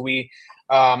Holmes, who's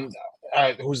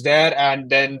there, and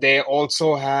then they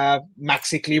also have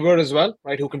Maxi Kleber as well,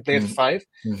 right? Who can play at 5.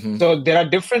 So there are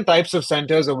different types of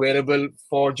centers available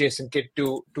for Jason Kidd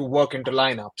to work into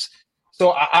lineups.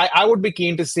 So I would be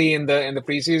keen to see in the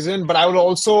preseason, but I would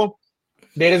also.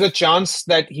 There is a chance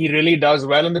that he really does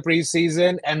well in the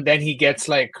preseason and then he gets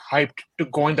like hyped to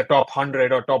go in the top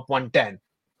 100 or top 110.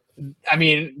 I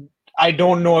mean, I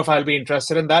don't know if I'll be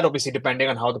interested in that, obviously, depending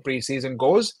on how the preseason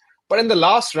goes. But in the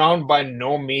last round, by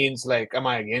no means, like, am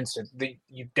I against it?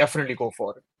 You definitely go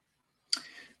for it.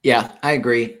 Yeah, I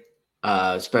agree.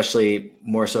 Especially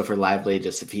more so for Lively,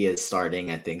 just if he is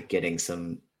starting, I think getting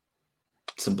some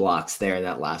blocks there in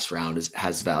that last round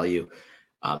has value.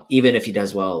 Even if he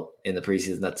does well in the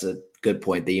preseason, that's a good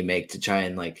point that you make to try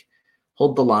and like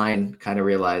hold the line, kind of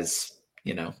realize,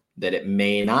 that it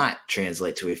may not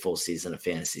translate to a full season of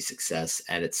fantasy success.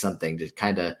 And it's something to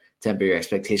kind of temper your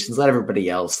expectations, let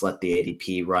everybody else, let the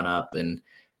ADP run up and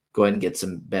go ahead and get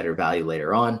some better value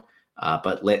later on.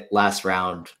 But last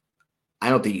round, I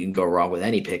don't think you can go wrong with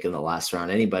any pick in the last round,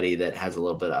 anybody that has a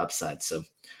little bit of upside. So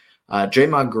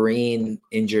Draymond Green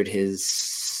injured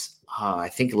his, I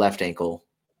think, left ankle.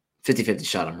 50-50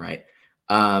 shot him right.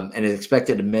 And is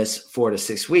expected to miss 4 to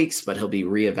 6 weeks, but he'll be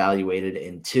reevaluated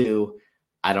in 2.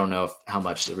 I don't know how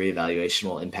much the reevaluation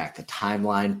will impact the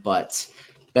timeline, but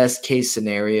best case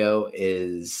scenario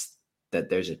is that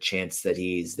there's a chance that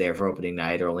he's there for opening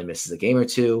night or only misses a game or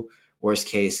 2. Worst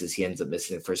case is he ends up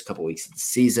missing the first couple weeks of the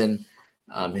season.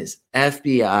 His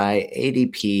FBI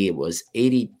ADP was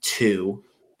 82.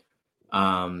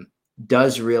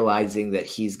 Does realizing that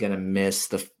he's going to miss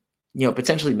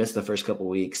potentially miss the first couple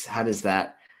weeks. How does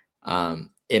that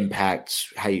impact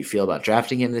how you feel about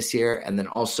drafting him this year? And then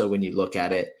also when you look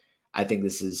at it, I think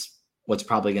this is what's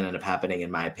probably going to end up happening,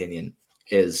 in my opinion.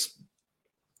 is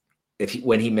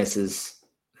when he misses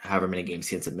however many games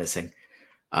he ends up missing,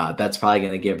 that's probably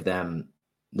going to give them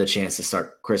the chance to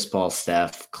start Chris Paul,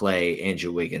 Steph, Clay,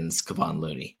 Andrew Wiggins, Kevon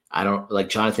Looney. I don't like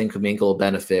Jonathan Kuminga will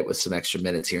benefit with some extra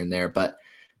minutes here and there, but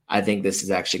I think this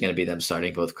is actually going to be them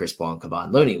starting both Chris Paul and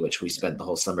Kevon Looney, which we spent the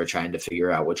whole summer trying to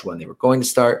figure out which one they were going to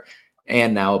start.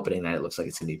 And now opening night, it looks like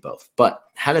it's going to be both. But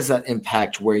how does that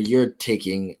impact where you're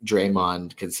taking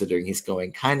Draymond, considering he's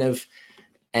going kind of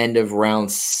end of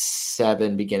round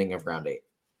 7, beginning of round 8?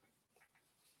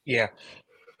 Yeah.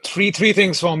 Three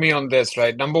things for me on this,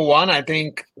 right? Number one, I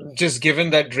think just given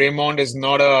that Draymond is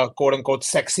not a quote unquote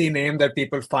sexy name that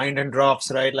people find in drafts,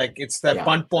 right? Like it's that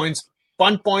punt points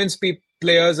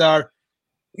players are,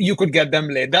 you could get them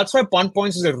late. That's why punt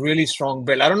points is a really strong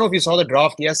build. I don't know if you saw the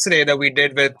draft yesterday that we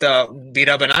did with Beat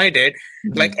Up and I did.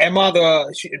 Mm-hmm. Like Emma,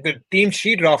 the team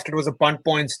she drafted was a punt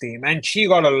points team, and she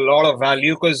got a lot of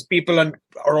value because people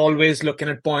are always looking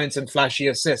at points and flashy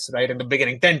assists, right? In the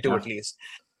beginning, 10 to at least.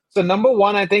 So number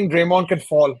one, I think Draymond could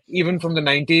fall even from the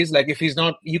 90s. Like if he's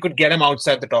not, you could get him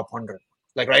outside the top 100.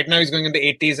 Like right now he's going in the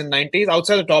 80s and 90s.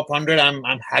 Outside the top 100, I'm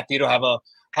happy to have a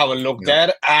look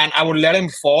there. And I would let him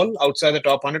fall outside the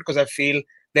top 100 because I feel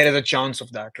there is a chance of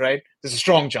that, right? There's a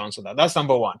strong chance of that. That's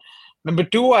number one. Number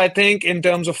two, I think in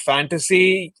terms of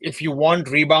fantasy, if you want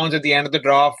rebounds at the end of the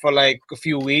draft for like a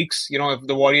few weeks, if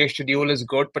the Warriors schedule is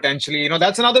good, potentially,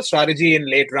 that's another strategy in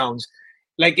late rounds.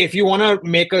 Like if you want to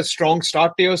make a strong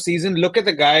start to your season, look at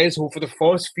the guys who for the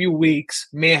first few weeks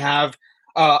may have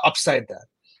upside there,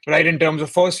 right? In terms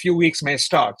of first few weeks may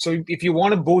start. So if you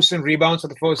want to boost in rebounds for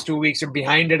the first 2 weeks, you're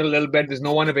behind it a little bit. There's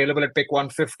no one available at pick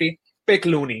 150. Pick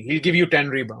Looney. He'll give you 10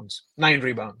 rebounds, 9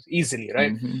 rebounds easily,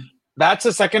 right? Mm-hmm. That's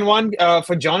the second one.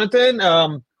 For Jonathan,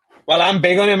 well, I'm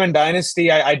big on him in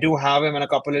Dynasty. I do have him in a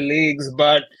couple of leagues,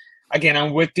 but again,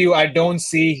 I'm with you. I don't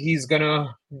see he's going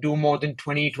to do more than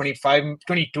 20, 25,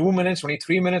 22 minutes,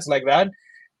 23 minutes like that.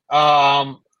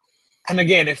 And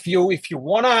again, if you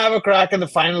want to have a crack in the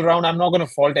final round, I'm not going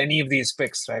to fault any of these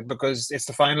picks, right? Because it's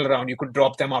the final round. You could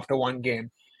drop them after one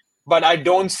game. But I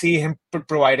don't see him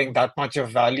providing that much of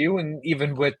value, and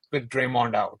even with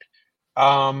Draymond out.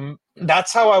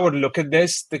 That's how I would look at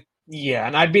this.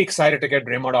 And I'd be excited to get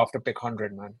Draymond after pick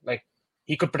 100, man. Like,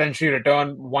 he could potentially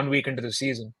return 1 week into the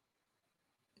season.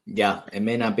 Yeah, it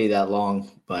may not be that long,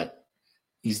 but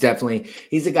he's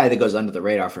the guy that goes under the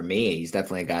radar for me. He's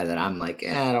definitely a guy that I'm like,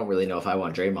 I don't really know if I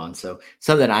want Draymond. So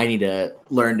something I need to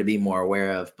learn to be more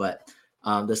aware of. But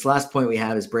this last point we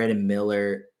have is Brandon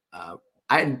Miller.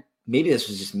 Maybe this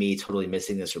was just me totally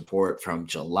missing this report from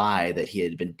July that he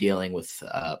had been dealing with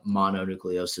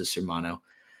mononucleosis or mono,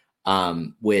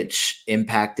 which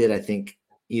impacted, I think,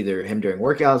 either him during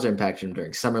workouts or impacted him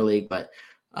during summer league. But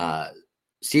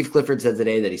Steve Clifford said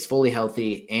today that he's fully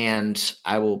healthy, and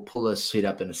I will pull this tweet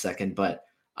up in a second, but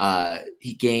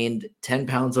he gained 10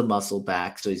 pounds of muscle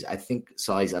back. So he's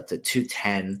up to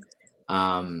 210.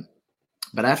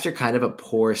 But after kind of a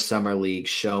poor summer league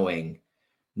showing,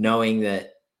 knowing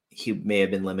that he may have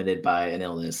been limited by an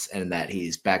illness and that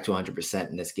he's back to 100%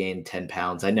 and has gained 10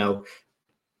 pounds, I know,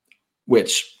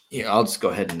 which, I'll just go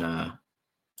ahead and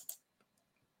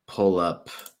pull up.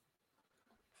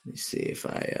 Let me see if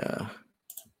I...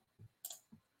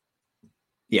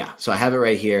 Yeah, so I have it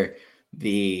right here.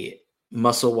 The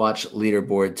Muscle Watch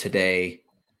leaderboard today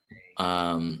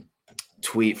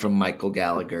tweet from Michael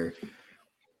Gallagher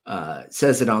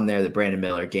says it on there that Brandon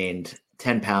Miller gained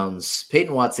 10 pounds.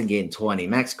 Peyton Watson gained 20.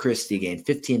 Max Christie gained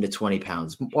 15 to 20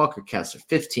 pounds. Walker Kessler,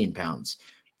 15 pounds.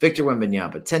 Victor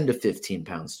Wembanyama, 10 to 15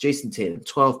 pounds. Jason Tatum,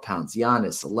 12 pounds.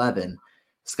 Giannis, 11.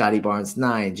 Scotty Barnes,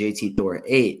 9. JT Thor,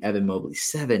 8. Evan Mobley,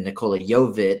 7. Nikola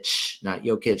Jovic, not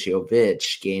Jokic,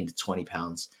 Jovic, gained 20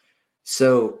 pounds.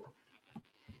 So,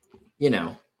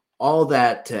 all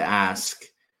that to ask,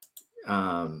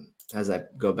 as I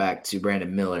go back to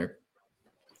Brandon Miller,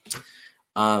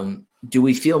 do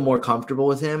we feel more comfortable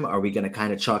with him? Are we going to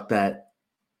kind of chalk that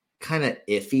kind of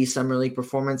iffy summer league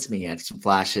performance? I mean, he had some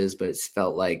flashes, but it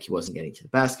felt like he wasn't getting to the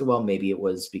basketball. Maybe it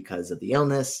was because of the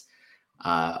illness.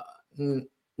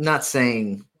 Not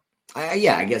saying,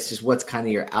 I guess just what's kind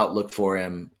of your outlook for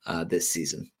him this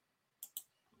season?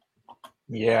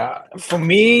 Yeah, for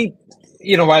me,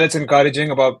 while it's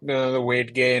encouraging about the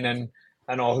weight gain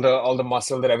and all the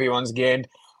muscle that everyone's gained,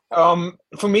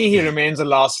 for me, he remains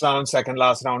a second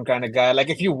last round kind of guy. Like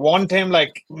if you want him,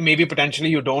 like maybe potentially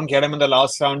you don't get him in the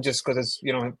last round just because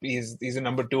it's he's a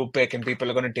number 2 pick and people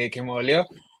are going to take him earlier.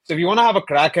 So if you want to have a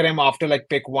crack at him after like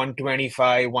pick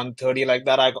 125, 130 like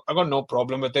that, I got no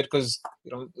problem with it because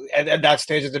at that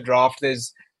stage of the draft,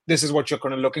 this is what you're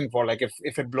kind of looking for. Like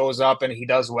if it blows up and he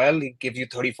does well, he gives you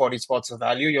 30, 40 spots of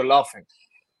value, you're laughing.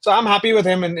 So I'm happy with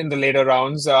him in the later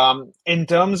rounds. In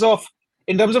terms of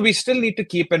we still need to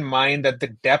keep in mind that the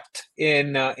depth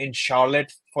in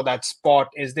Charlotte for that spot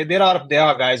is that there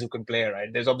are guys who can play,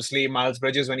 right? There's obviously Miles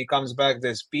Bridges when he comes back.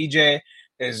 There's PJ.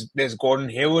 There's Gordon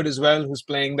Hayward as well who's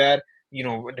playing there.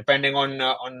 Depending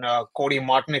on Cody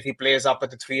Martin if he plays up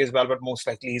at the three as well, but most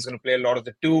likely he's going to play a lot of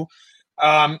the two.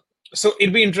 Um, so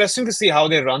it'd be interesting to see how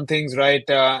they run things right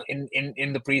in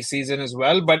the preseason as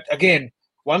well. But again,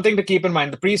 one thing to keep in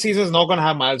mind, the preseason is not going to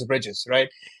have Miles Bridges, right?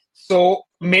 So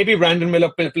maybe Brandon Miller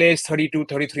plays 32,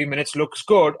 33 minutes, looks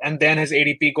good, and then his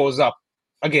ADP goes up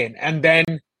again. And then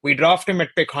we draft him at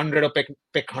pick 100 or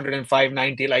pick 105,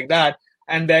 90, like that.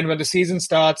 And then when the season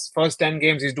starts, first 10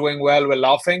 games, he's doing well, we're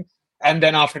laughing. And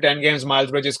then after 10 games, Miles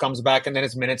Bridges comes back, and then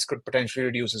his minutes could potentially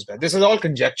reduce as well. This is all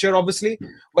conjecture, obviously,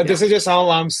 but this is just how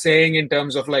I'm saying in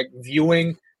terms of like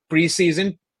viewing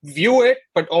preseason. View it,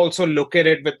 but also look at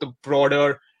it with the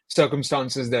broader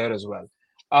circumstances there as well.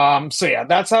 So yeah,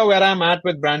 that's where I'm at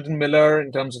with Brandon Miller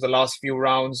in terms of the last few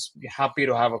rounds. Be happy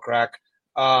to have a crack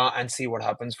and see what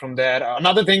happens from there.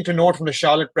 Another thing to note from the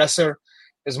Charlotte presser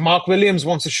is Mark Williams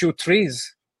wants to shoot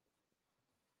threes.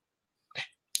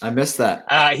 I missed that.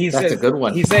 That's a good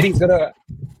one. He said he's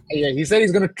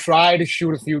gonna try to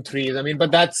shoot a few threes. I mean,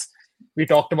 but we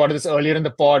talked about this earlier in the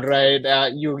pod,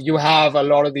 right? You have a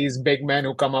lot of these big men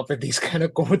who come up with these kind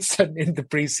of quotes in the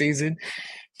preseason.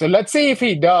 So let's see if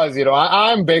he does.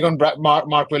 I'm big on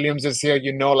Mark Williams this year.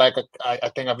 Like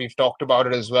I think we've talked about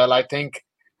it as well. I think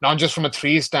not just from a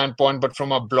three standpoint, but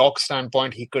from a block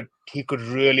standpoint, he could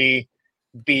really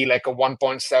be like a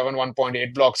 1.7,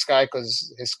 1.8 blocks guy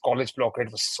because his college block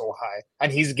rate was so high,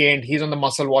 and he's on the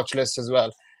muscle watch list as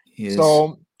well.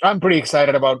 So I'm pretty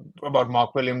excited about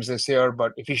Mark Williams this year.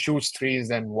 But if he shoots threes,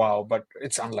 then wow. But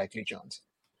it's unlikely chance.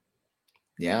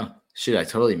 Yeah. Shoot, I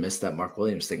totally missed that Mark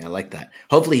Williams thing. I like that.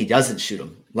 Hopefully he doesn't shoot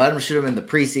him. Let him shoot him in the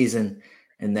preseason,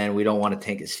 and then we don't want to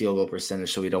tank his field goal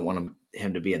percentage, so we don't want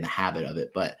him to be in the habit of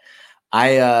it. But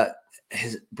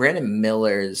Brandon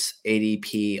Miller's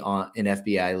ADP in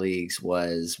FBI leagues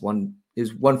was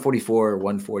 144 or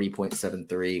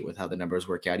 140.73 with how the numbers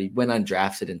work out. He went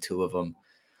undrafted in two of them.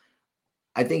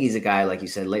 I think he's a guy, like you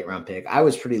said, late round pick. I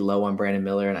was pretty low on Brandon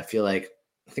Miller, and I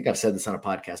think I've said this on a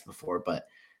podcast before, but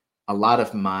a lot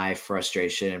of my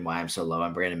frustration and why I'm so low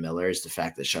on Brandon Miller is the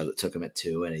fact that Charlotte took him at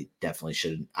 2, and he definitely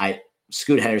shouldn't.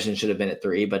 Scoot Henderson should have been at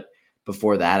 3, but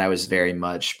before that, I was very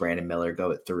much Brandon Miller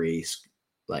go at 3.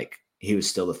 Like, he was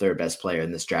still the third best player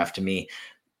in this draft to me.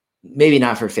 Maybe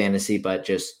not for fantasy, but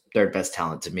just third best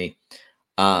talent to me.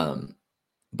 But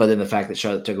then the fact that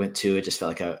Charlotte took him at 2, it just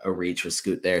felt like a reach with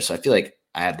Scoot there. So I feel like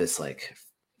I have this, like,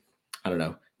 I don't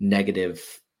know, negative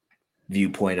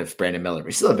viewpoint of Brandon Miller. But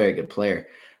he's still a very good player.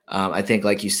 I think,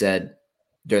 like you said,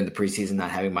 during the preseason, not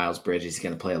having Miles Bridges, he's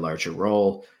going to play a larger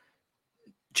role.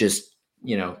 Just,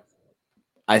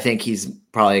 I think he's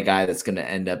probably a guy that's going to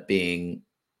end up being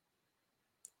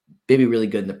maybe really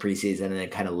good in the preseason and then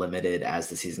kind of limited as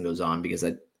the season goes on, because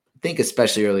I think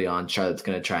especially early on, Charlotte's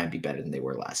going to try and be better than they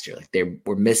were last year. Like, they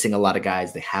were missing a lot of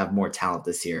guys. They have more talent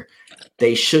this year.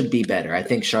 They should be better. I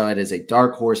think Charlotte is a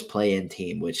dark horse play-in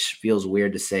team, which feels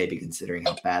weird to say considering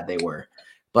how bad they were.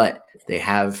 But they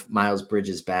have Miles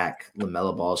Bridges back.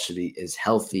 LaMelo Ball is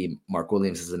healthy. Mark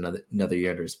Williams is another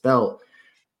year under his belt.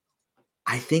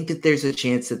 I think that there's a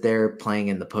chance that they're playing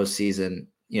in the postseason.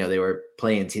 They were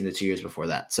playing team the 2 years before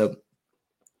that. So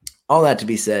all that to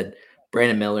be said,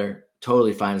 Brandon Miller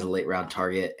totally fine as a late round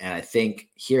target. And I think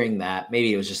hearing that,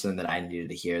 maybe it was just something that I needed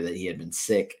to hear, that he had been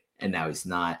sick and now he's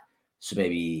not. So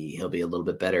maybe he'll be a little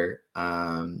bit better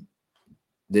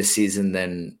this season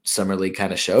than Summer League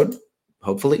kind of showed,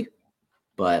 hopefully.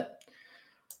 But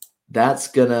that's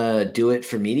going to do it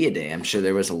for Media Day. I'm sure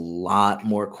there was a lot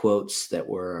more quotes that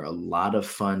were a lot of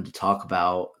fun to talk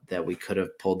about that we could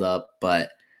have pulled up,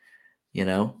 but,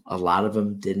 a lot of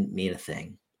them didn't mean a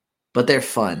thing. But they're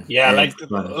fun. Yeah,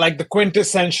 like the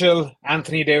quintessential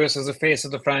Anthony Davis is the face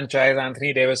of the franchise.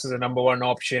 Anthony Davis is the number one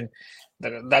option.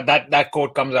 That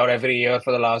quote comes out every year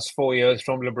for the last 4 years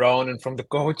from LeBron and from the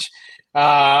coach.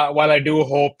 While I do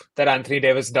hope that Anthony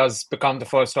Davis does become the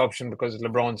first option, because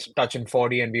LeBron's touching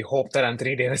 40, and we hope that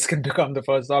Anthony Davis can become the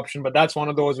first option. But that's one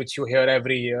of those which you hear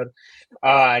every year,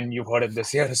 and you've heard it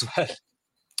this year as well.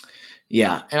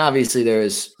 Yeah, and obviously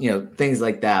there's things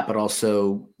like that, but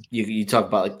also you talk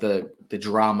about like the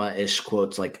drama-ish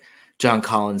quotes, like John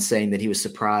Collins saying that he was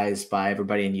surprised by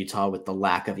everybody in Utah with the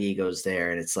lack of egos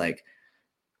there, and it's like,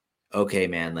 okay,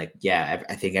 man, like, yeah,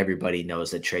 I think everybody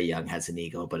knows that Trae Young has an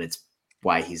ego, but it's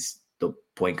why he's the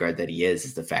point guard that he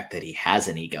is the fact that he has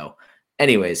an ego.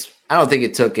 Anyways, I don't think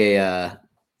it took a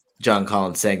John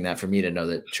Collins saying that for me to know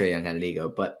that Trae Young had an ego.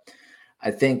 But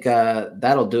I think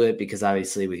that'll do it because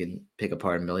obviously we can pick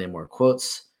apart a million more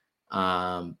quotes.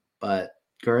 But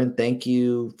Karan, thank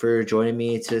you for joining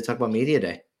me to talk about Media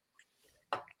Day.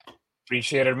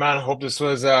 Appreciate it, man. Hope this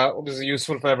was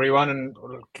useful for everyone, and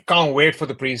can't wait for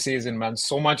the preseason, man.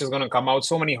 So much is going to come out.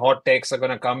 So many hot takes are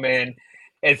going to come in.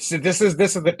 This is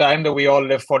the time that we all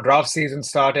live for. Draft season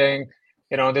starting.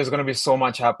 There's going to be so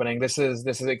much happening. This is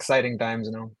exciting times,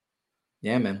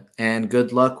 Yeah, man. And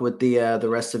good luck with the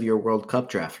rest of your World Cup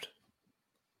draft.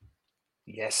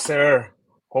 Yes, sir.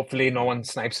 Hopefully no one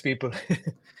snipes people.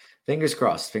 Fingers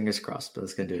crossed, but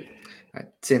that's going to do it. All right.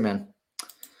 See you, man.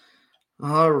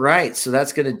 All right. So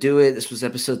that's going to do it. This was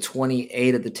episode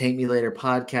 28 of the Take Me Later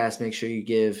podcast. Make sure you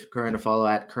give Karan a follow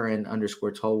at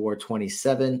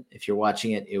Karan_Talwar27. If you're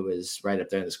watching it, it was right up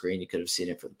there on the screen. You could have seen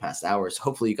it for the past hours.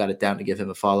 Hopefully you got it down to give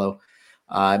him a follow.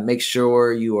 Make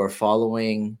sure you are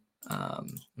following. Let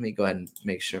me go ahead and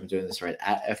make sure I'm doing this right.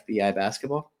 At FBI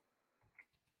Basketball.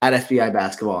 At FBI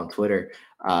Basketball on Twitter.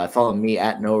 Follow me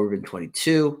at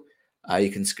NoahRubin22.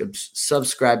 You can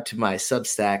subscribe to my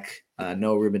Substack,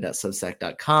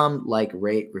 NoahRubin.substack.com. Like,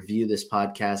 rate, review this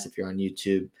podcast if you're on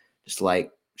YouTube. Just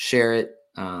share it.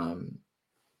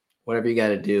 Whatever you got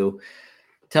to do.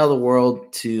 Tell the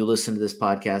world to listen to this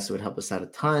podcast. It would help us out a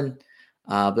ton.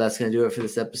 But that's going to do it for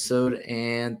this episode.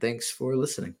 And thanks for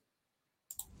listening.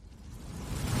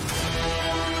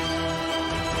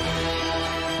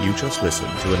 You just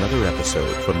listened to another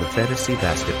episode from the Fantasy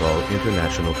Basketball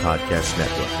International Podcast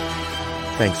Network.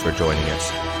 Thanks for joining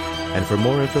us. And for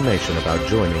more information about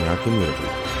joining our community,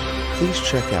 please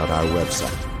check out our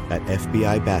website at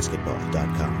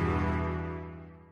fbibasketball.com.